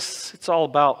Jesus. It's all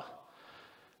about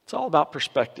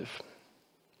perspective.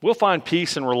 We'll find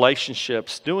peace in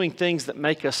relationships, doing things that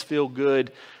make us feel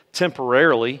good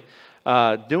temporarily,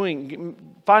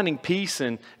 finding peace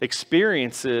in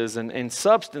experiences and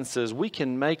substances. We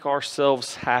can make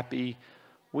ourselves happy.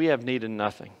 We have need of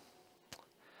nothing.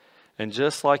 And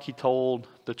just like he told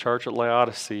the church at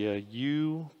Laodicea,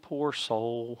 you poor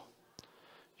soul,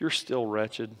 you're still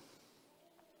wretched.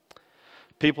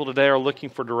 People today are looking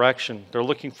for direction. They're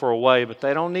looking for a way, but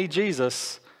they don't need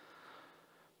Jesus.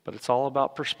 But it's all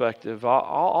about perspective.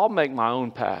 I'll make my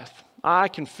own path. I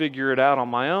can figure it out on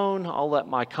my own. I'll let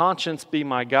my conscience be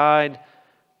my guide.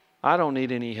 I don't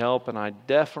need any help, and I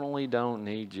definitely don't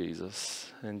need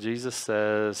Jesus. And Jesus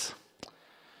says,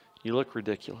 you look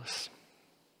ridiculous.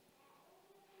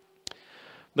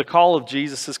 The call of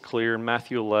Jesus is clear in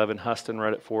Matthew 11. Huston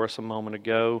read it for us a moment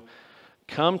ago.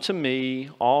 Come to me,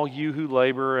 all you who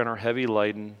labor and are heavy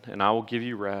laden, and I will give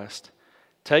you rest.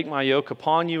 Take my yoke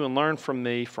upon you and learn from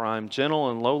me, for I am gentle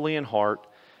and lowly in heart,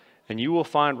 and you will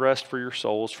find rest for your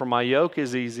souls. For my yoke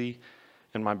is easy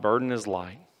and my burden is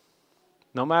light.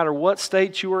 No matter what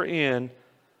state you are in,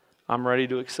 I'm ready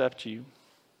to accept you.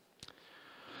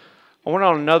 I went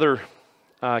on another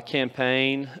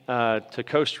campaign to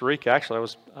Costa Rica. Actually, I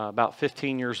was about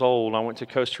 15 years old. I went to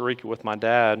Costa Rica with my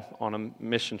dad on a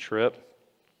mission trip.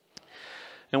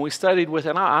 And we studied with,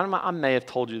 and I may have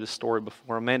told you this story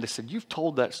before. Amanda said, you've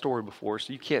told that story before,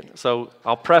 so you can't. So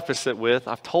I'll preface it with,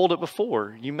 I've told it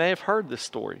before. You may have heard this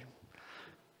story.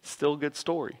 It's still a good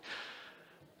story.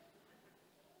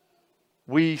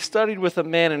 We studied with a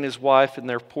man and his wife in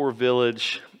their poor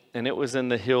village, and it was in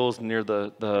the hills near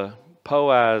the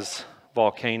Poas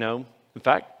volcano. In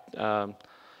fact,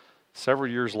 several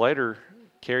years later,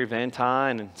 Carrie Van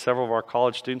Tyne and several of our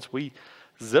college students, we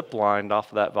zip-lined off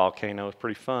of that volcano. It was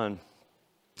pretty fun.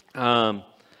 But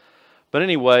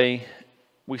anyway,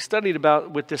 we studied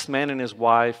with this man and his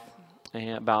wife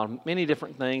and about many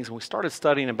different things, and we started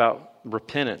studying about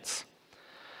repentance.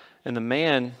 And the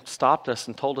man stopped us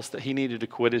and told us that he needed to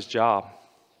quit his job.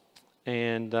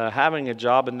 And having a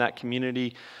job in that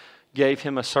community gave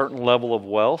him a certain level of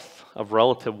wealth, of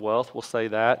relative wealth, we'll say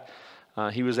that.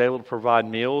 He was able to provide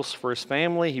meals for his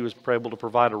family. He was able to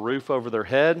provide a roof over their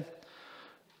head.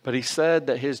 But he said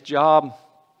that his job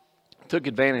took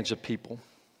advantage of people.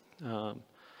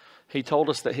 He told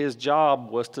us that his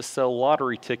job was to sell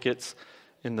lottery tickets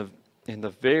in the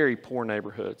very poor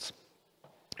neighborhoods,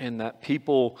 and that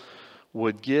people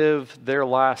would give their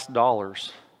last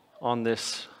dollars on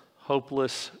this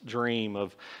hopeless dream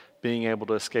of being able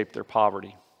to escape their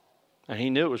poverty. And he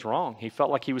knew it was wrong. He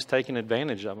felt like he was taking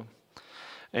advantage of them.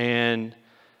 And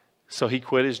so he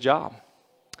quit his job.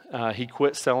 He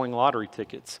quit selling lottery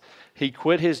tickets. He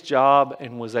quit his job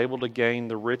and was able to gain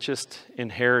the richest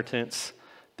inheritance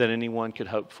that anyone could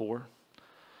hope for.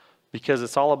 Because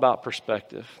it's all about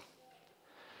perspective.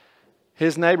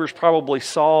 His neighbors probably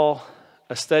saw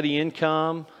a steady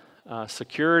income,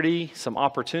 security, some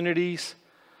opportunities,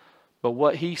 but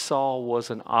what he saw was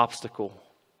an obstacle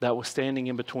that was standing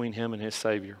in between him and his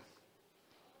Savior.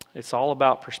 It's all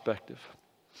about perspective.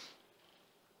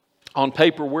 On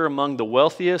paper, we're among the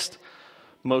wealthiest,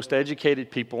 most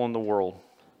educated people in the world.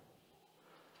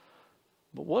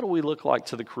 But what do we look like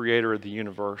to the Creator of the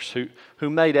universe, who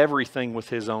made everything with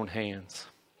His own hands?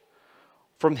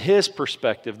 From His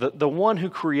perspective, the one who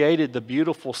created the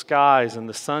beautiful skies and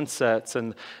the sunsets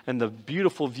and the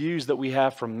beautiful views that we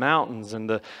have from mountains and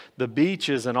the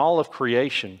beaches and all of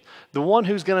creation. The one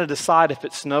who's going to decide if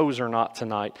it snows or not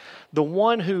tonight. The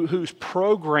one who's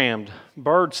programmed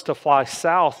birds to fly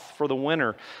south for the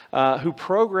winter. Who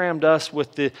programmed us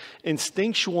with the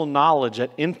instinctual knowledge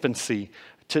at infancy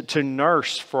to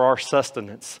nurse for our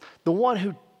sustenance. The one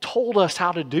who told us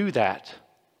how to do that.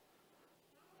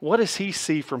 What does He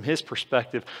see from His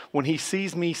perspective when He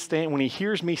sees me stand, when He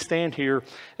hears me stand here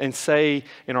and say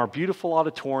in our beautiful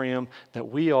auditorium that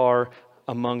we are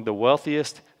among the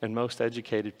wealthiest and most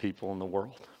educated people in the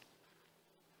world?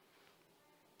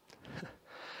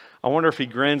 I wonder if He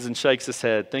grins and shakes his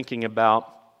head thinking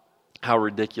about how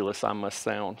ridiculous I must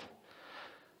sound.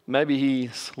 Maybe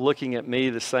He's looking at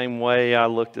me the same way I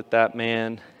looked at that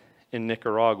man in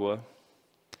Nicaragua.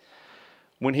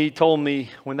 When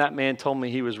that man told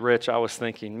me he was rich, I was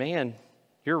thinking, man,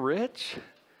 you're rich?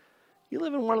 You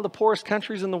live in one of the poorest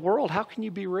countries in the world. How can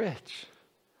you be rich?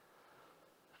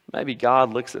 Maybe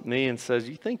God looks at me and says,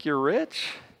 you think you're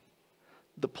rich?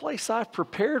 The place I've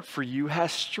prepared for you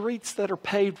has streets that are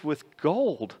paved with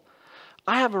gold.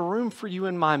 I have a room for you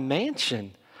in my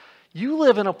mansion. You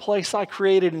live in a place I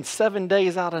created in 7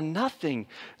 days out of nothing.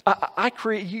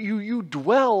 You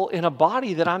dwell in a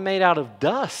body that I made out of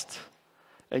dust.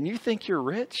 And you think you're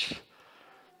rich?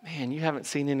 Man, you haven't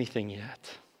seen anything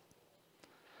yet.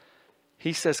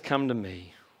 He says, come to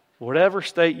me, whatever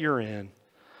state you're in,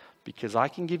 because I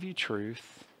can give you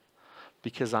truth,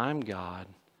 because I'm God,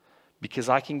 because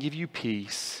I can give you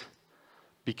peace,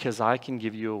 because I can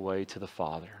give you a way to the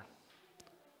Father.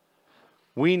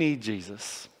 We need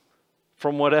Jesus.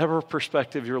 From whatever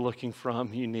perspective you're looking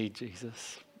from, you need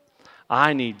Jesus.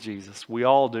 I need Jesus. We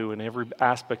all do in every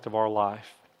aspect of our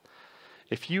life.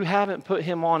 If you haven't put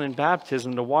Him on in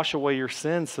baptism to wash away your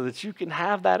sins so that you can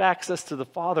have that access to the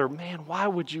Father, man, why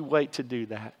would you wait to do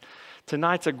that?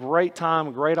 Tonight's a great time,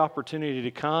 a great opportunity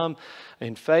to come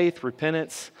in faith,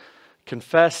 repentance,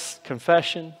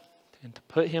 confession, and to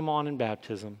put Him on in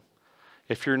baptism.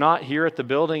 If you're not here at the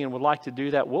building and would like to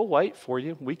do that, we'll wait for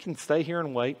you. We can stay here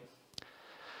and wait.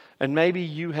 And maybe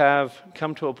you have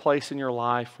come to a place in your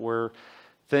life where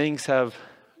things have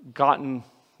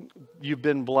you've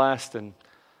been blessed, and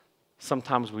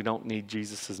sometimes we don't need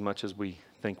Jesus as much as we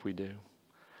think we do.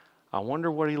 I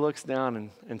wonder what He looks down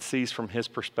and sees from His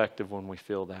perspective when we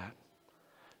feel that.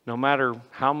 No matter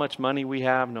how much money we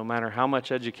have, no matter how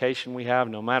much education we have,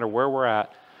 no matter where we're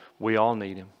at, we all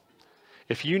need him.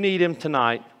 If you need him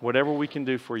tonight, whatever we can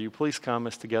do for you, please come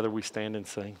as together we stand and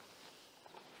sing.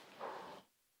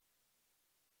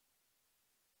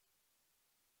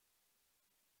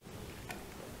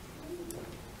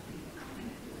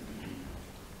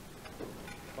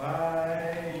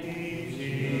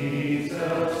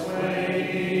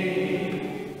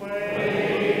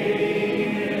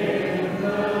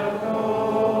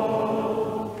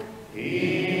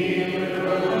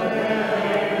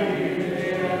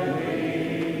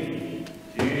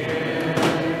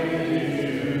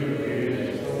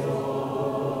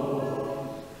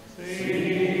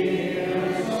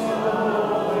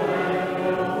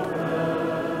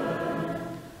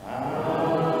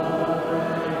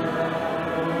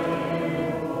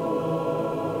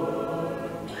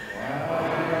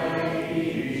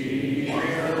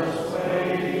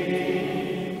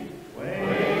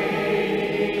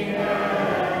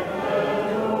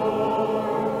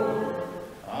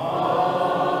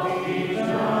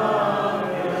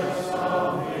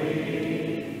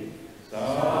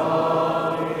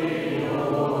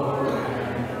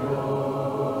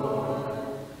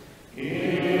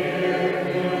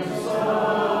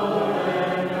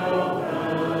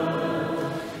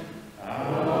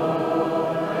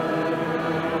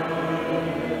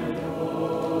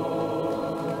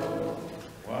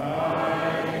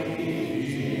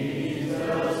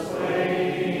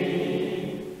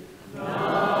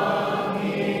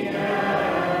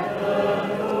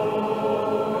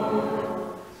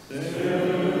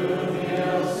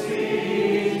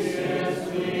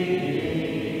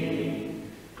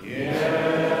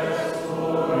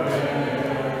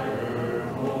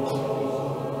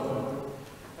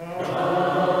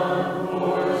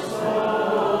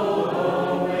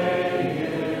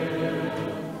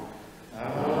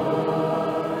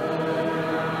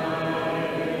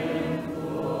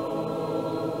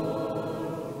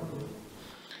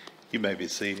 You may be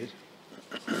seated.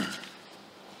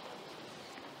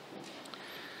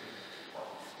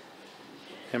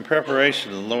 In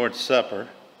preparation of the Lord's Supper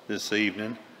this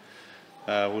evening,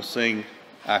 we'll sing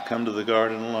I Come to the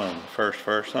Garden Alone, the first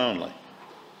verse only.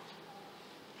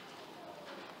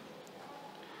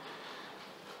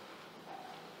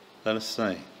 Let us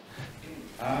sing.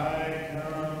 I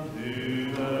come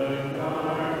to the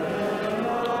garden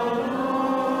alone,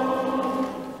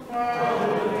 while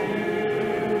the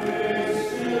dew is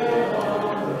still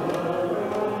on the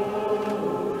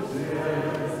roses,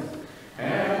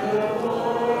 and the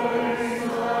voice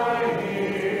I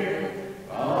hear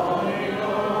falling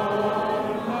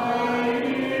on my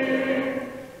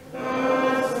ear, the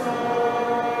sun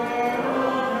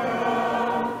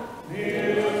come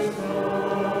near snow.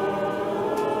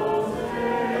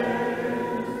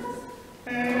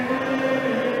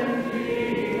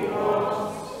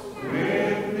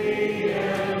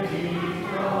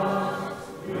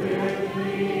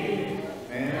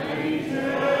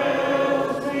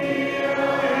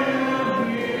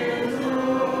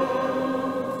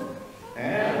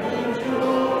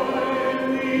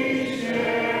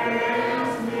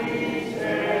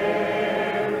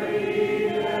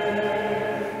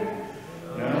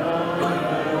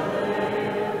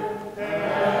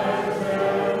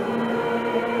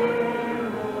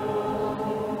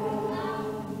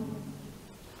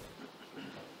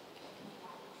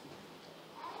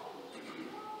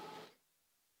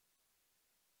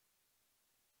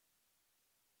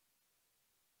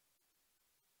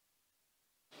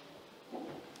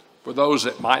 For those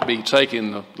that might be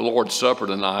taking the Lord's Supper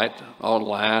tonight,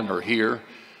 online or here,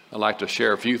 I'd like to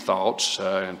share a few thoughts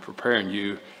in preparing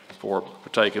you for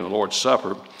partaking of the Lord's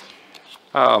Supper.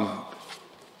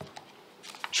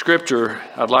 Scripture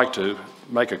I'd like to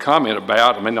make a comment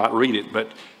about. I may not read it, but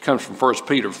it comes from 1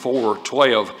 Peter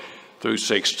 4:12 through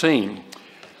 16.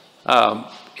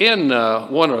 In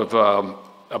one of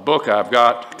a book I've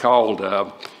got called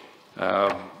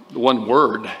One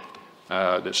Word,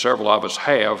 that several of us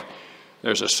have,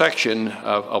 there's a section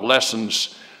of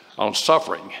lessons on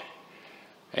suffering.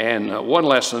 And one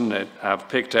lesson that I've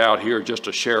picked out here just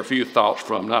to share a few thoughts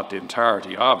from, not the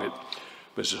entirety of it,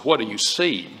 but this is what do you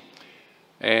see?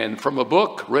 And from a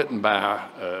book written by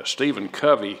Stephen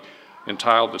Covey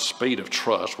entitled The Speed of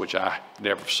Trust, which I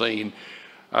never seen,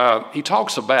 he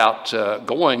talks about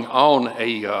going on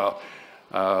a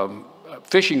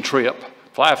fishing trip,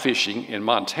 fly fishing in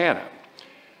Montana.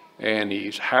 And he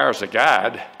hires a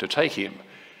guide to take him.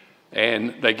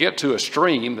 And they get to a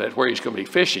stream where he's going to be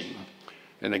fishing.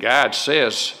 And the guide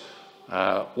says,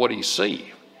 what do you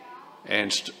see?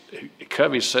 And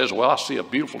Covey says, well, I see a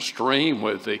beautiful stream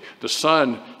with the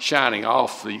sun shining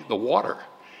off the water.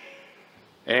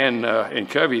 And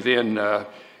Covey then,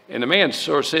 and the man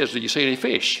sort of says, do you see any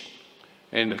fish?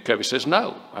 And Covey says,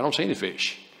 no, I don't see any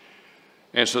fish.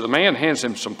 And so the man hands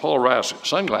him some polarized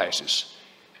sunglasses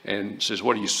and says,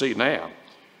 what do you see now?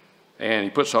 And he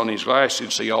puts on these glasses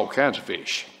and see all kinds of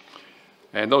fish.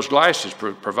 And those glasses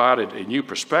provided a new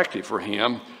perspective for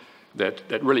him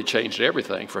that really changed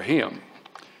everything for him.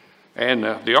 And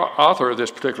the author of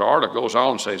this particular article goes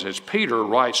on and says, as Peter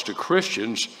writes to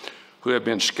Christians who have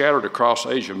been scattered across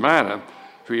Asia Minor,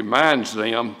 he reminds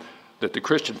them that the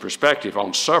Christian perspective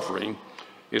on suffering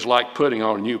is like putting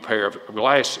on a new pair of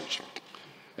glasses.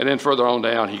 And then further on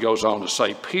down, he goes on to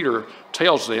say, Peter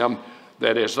tells them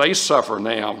that as they suffer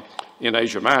now in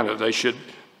Asia Minor, they should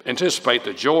anticipate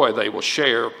the joy they will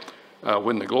share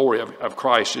when the glory of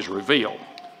Christ is revealed.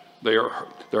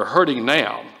 They're hurting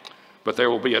now, but there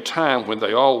will be a time when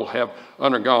they all will have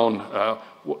undergone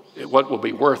what will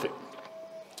be worth it.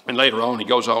 And later on, he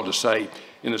goes on to say,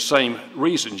 in the same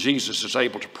reason, Jesus is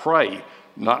able to pray,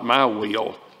 not my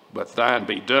will, but thine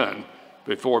be done,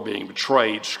 before being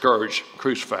betrayed, scourged,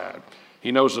 crucified.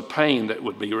 He knows the pain that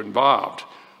would be involved,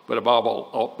 but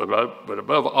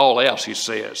above all else, he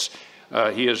says,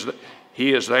 he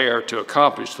is there to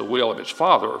accomplish the will of his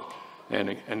Father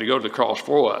and to go to the cross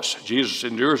for us. Jesus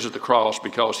endures at the cross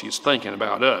because he's thinking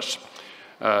about us.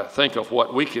 Think of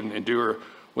what we can endure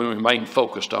when we remain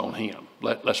focused on him.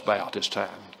 Let's bow at this time.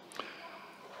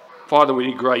 Father,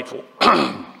 we are grateful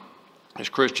as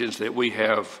Christians that we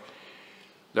have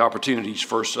the opportunities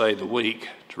first day of the week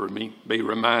to be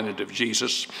reminded of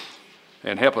Jesus,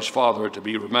 and help us, Father, to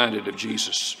be reminded of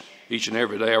Jesus each and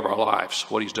every day of our lives,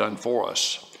 what he's done for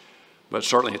us. But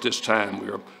certainly at this time, we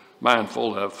are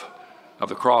mindful of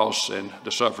the cross and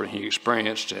the suffering he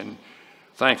experienced, and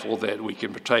thankful that we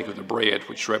can partake of the bread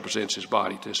which represents his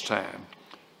body at this time.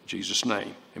 In Jesus'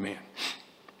 name, amen.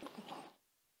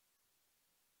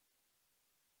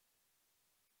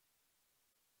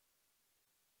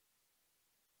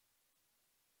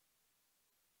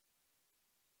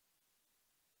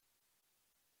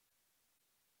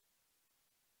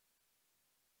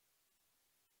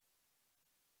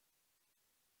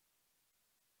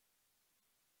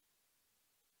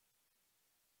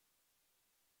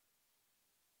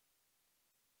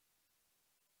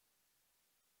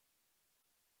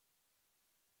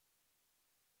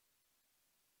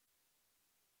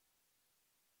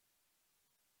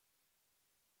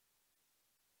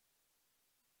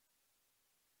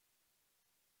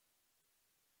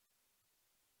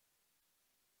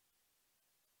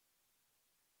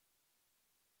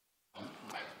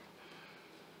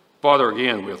 Father,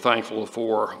 again, we're thankful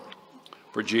for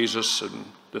Jesus and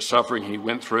the suffering he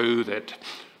went through, that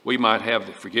we might have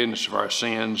the forgiveness of our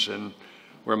sins, and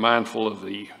we're mindful of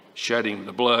the shedding of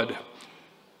the blood,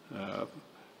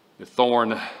 the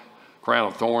crown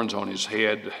of thorns on his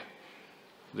head,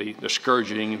 the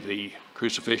scourging, the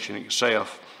crucifixion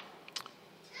itself.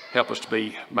 Help us to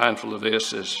be mindful of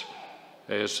this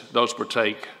as those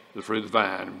partake the fruit of the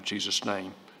vine. In Jesus'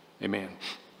 name, amen.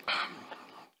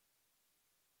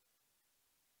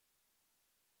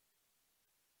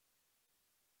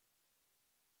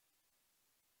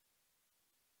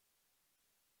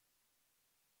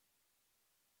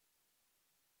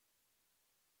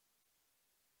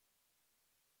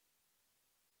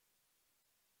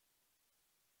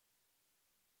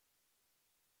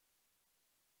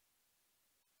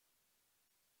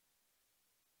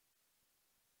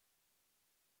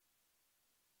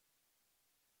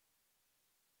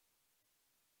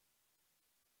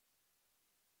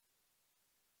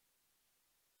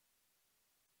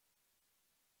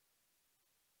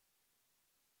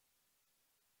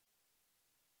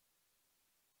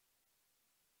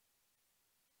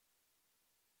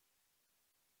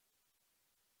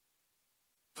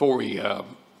 Before we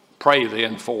pray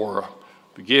then for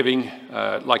forgiving,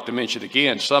 I'd like to mention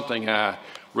again something I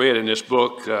read in this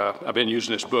book. I've been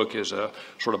using this book as a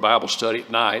sort of Bible study at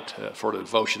night, for the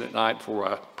devotion at night before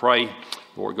I pray,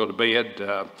 before I go to bed.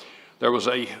 There was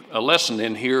a lesson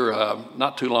in here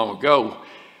not too long ago,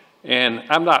 and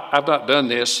I've not done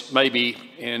this maybe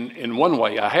in one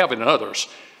way. I have in others,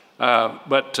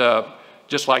 but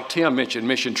just like Tim mentioned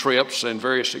mission trips and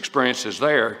various experiences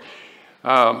there.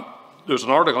 There's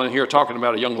an article in here talking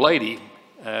about a young lady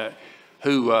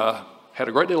who had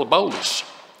a great deal of boldness.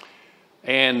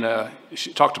 And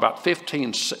she talked about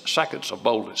 15 seconds of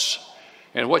boldness.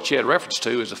 And what she had reference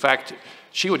to is the fact that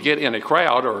she would get in a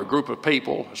crowd or a group of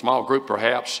people, a small group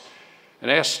perhaps,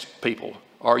 and ask people,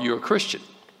 are you a Christian?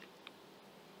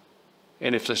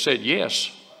 And if they said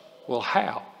yes, well,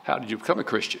 how? How did you become a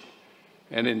Christian?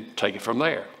 And then take it from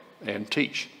there and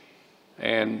teach.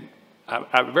 And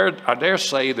I dare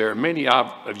say there are many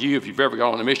of you, if you've ever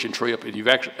gone on a mission trip and you've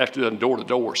actually done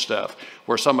door-to-door stuff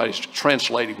where somebody's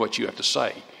translating what you have to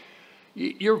say,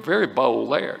 you're very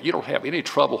bold there. You don't have any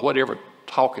trouble whatever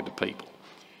talking to people.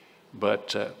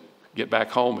 But get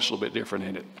back home, it's a little bit different,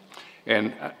 isn't it?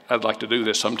 And I'd like to do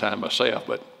this sometime myself,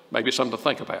 but maybe it's something to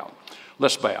think about.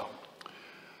 Let's bow.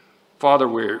 Father,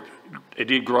 we're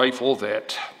indeed grateful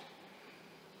that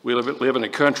we live in a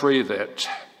country that,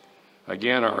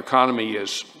 again, our economy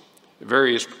is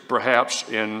varies perhaps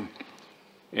in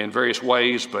various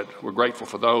ways, but we're grateful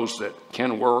for those that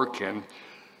can work and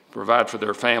provide for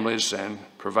their families and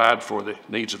provide for the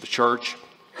needs of the church.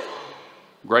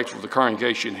 Grateful for the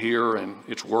congregation here and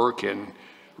its work in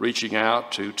reaching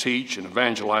out to teach and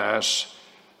evangelize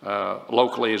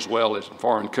locally as well as in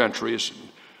foreign countries, and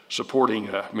supporting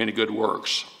many good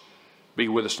works. Be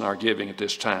with us in our giving at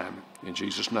this time. In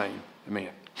Jesus' name, amen.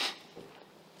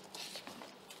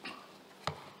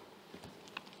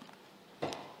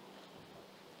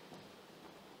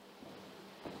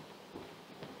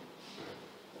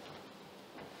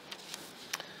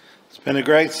 It's been a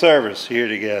great service here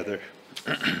together.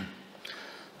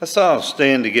 Let's all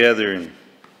stand together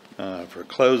and for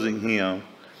closing hymn,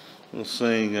 we'll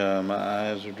sing My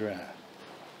Eyes Are Dry.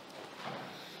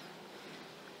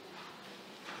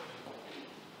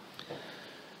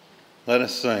 Let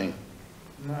us sing.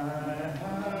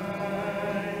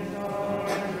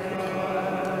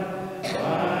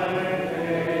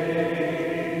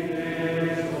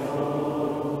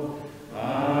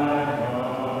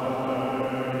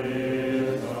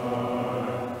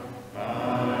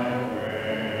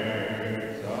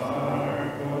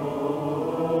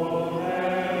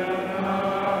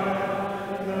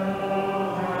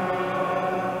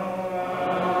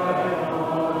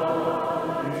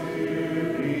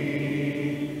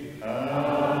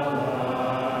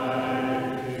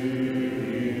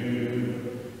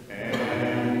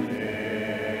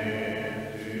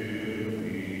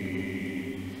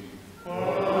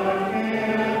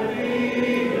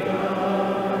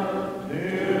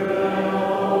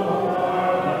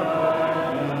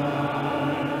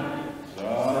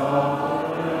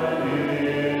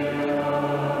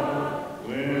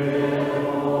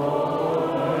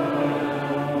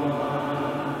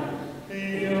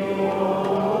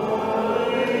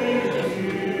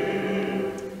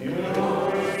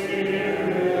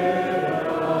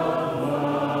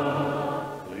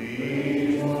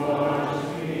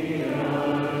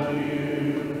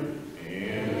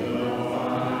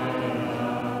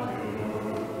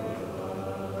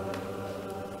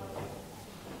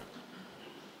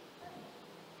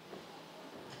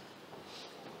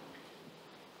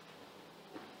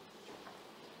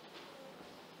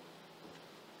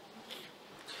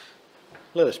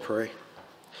 Let us pray.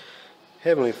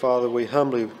 Heavenly Father, we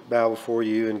humbly bow before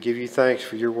you and give you thanks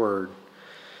for your word.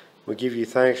 We give you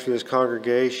thanks for this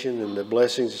congregation and the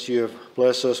blessings that you have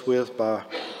blessed us with by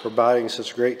providing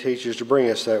such great teachers to bring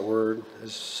us that word,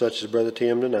 such as Brother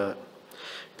Tim tonight.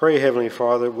 Pray, Heavenly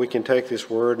Father, we can take this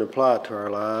word and apply it to our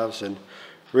lives and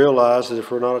realize that if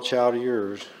we're not a child of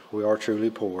yours, we are truly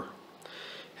poor.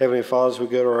 Heavenly Father, as we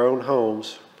go to our own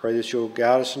homes, pray that you'll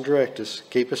guide us and direct us,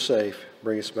 keep us safe,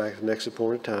 bring us back to the next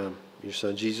appointed time. In your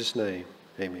Son, Jesus' name,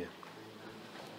 amen.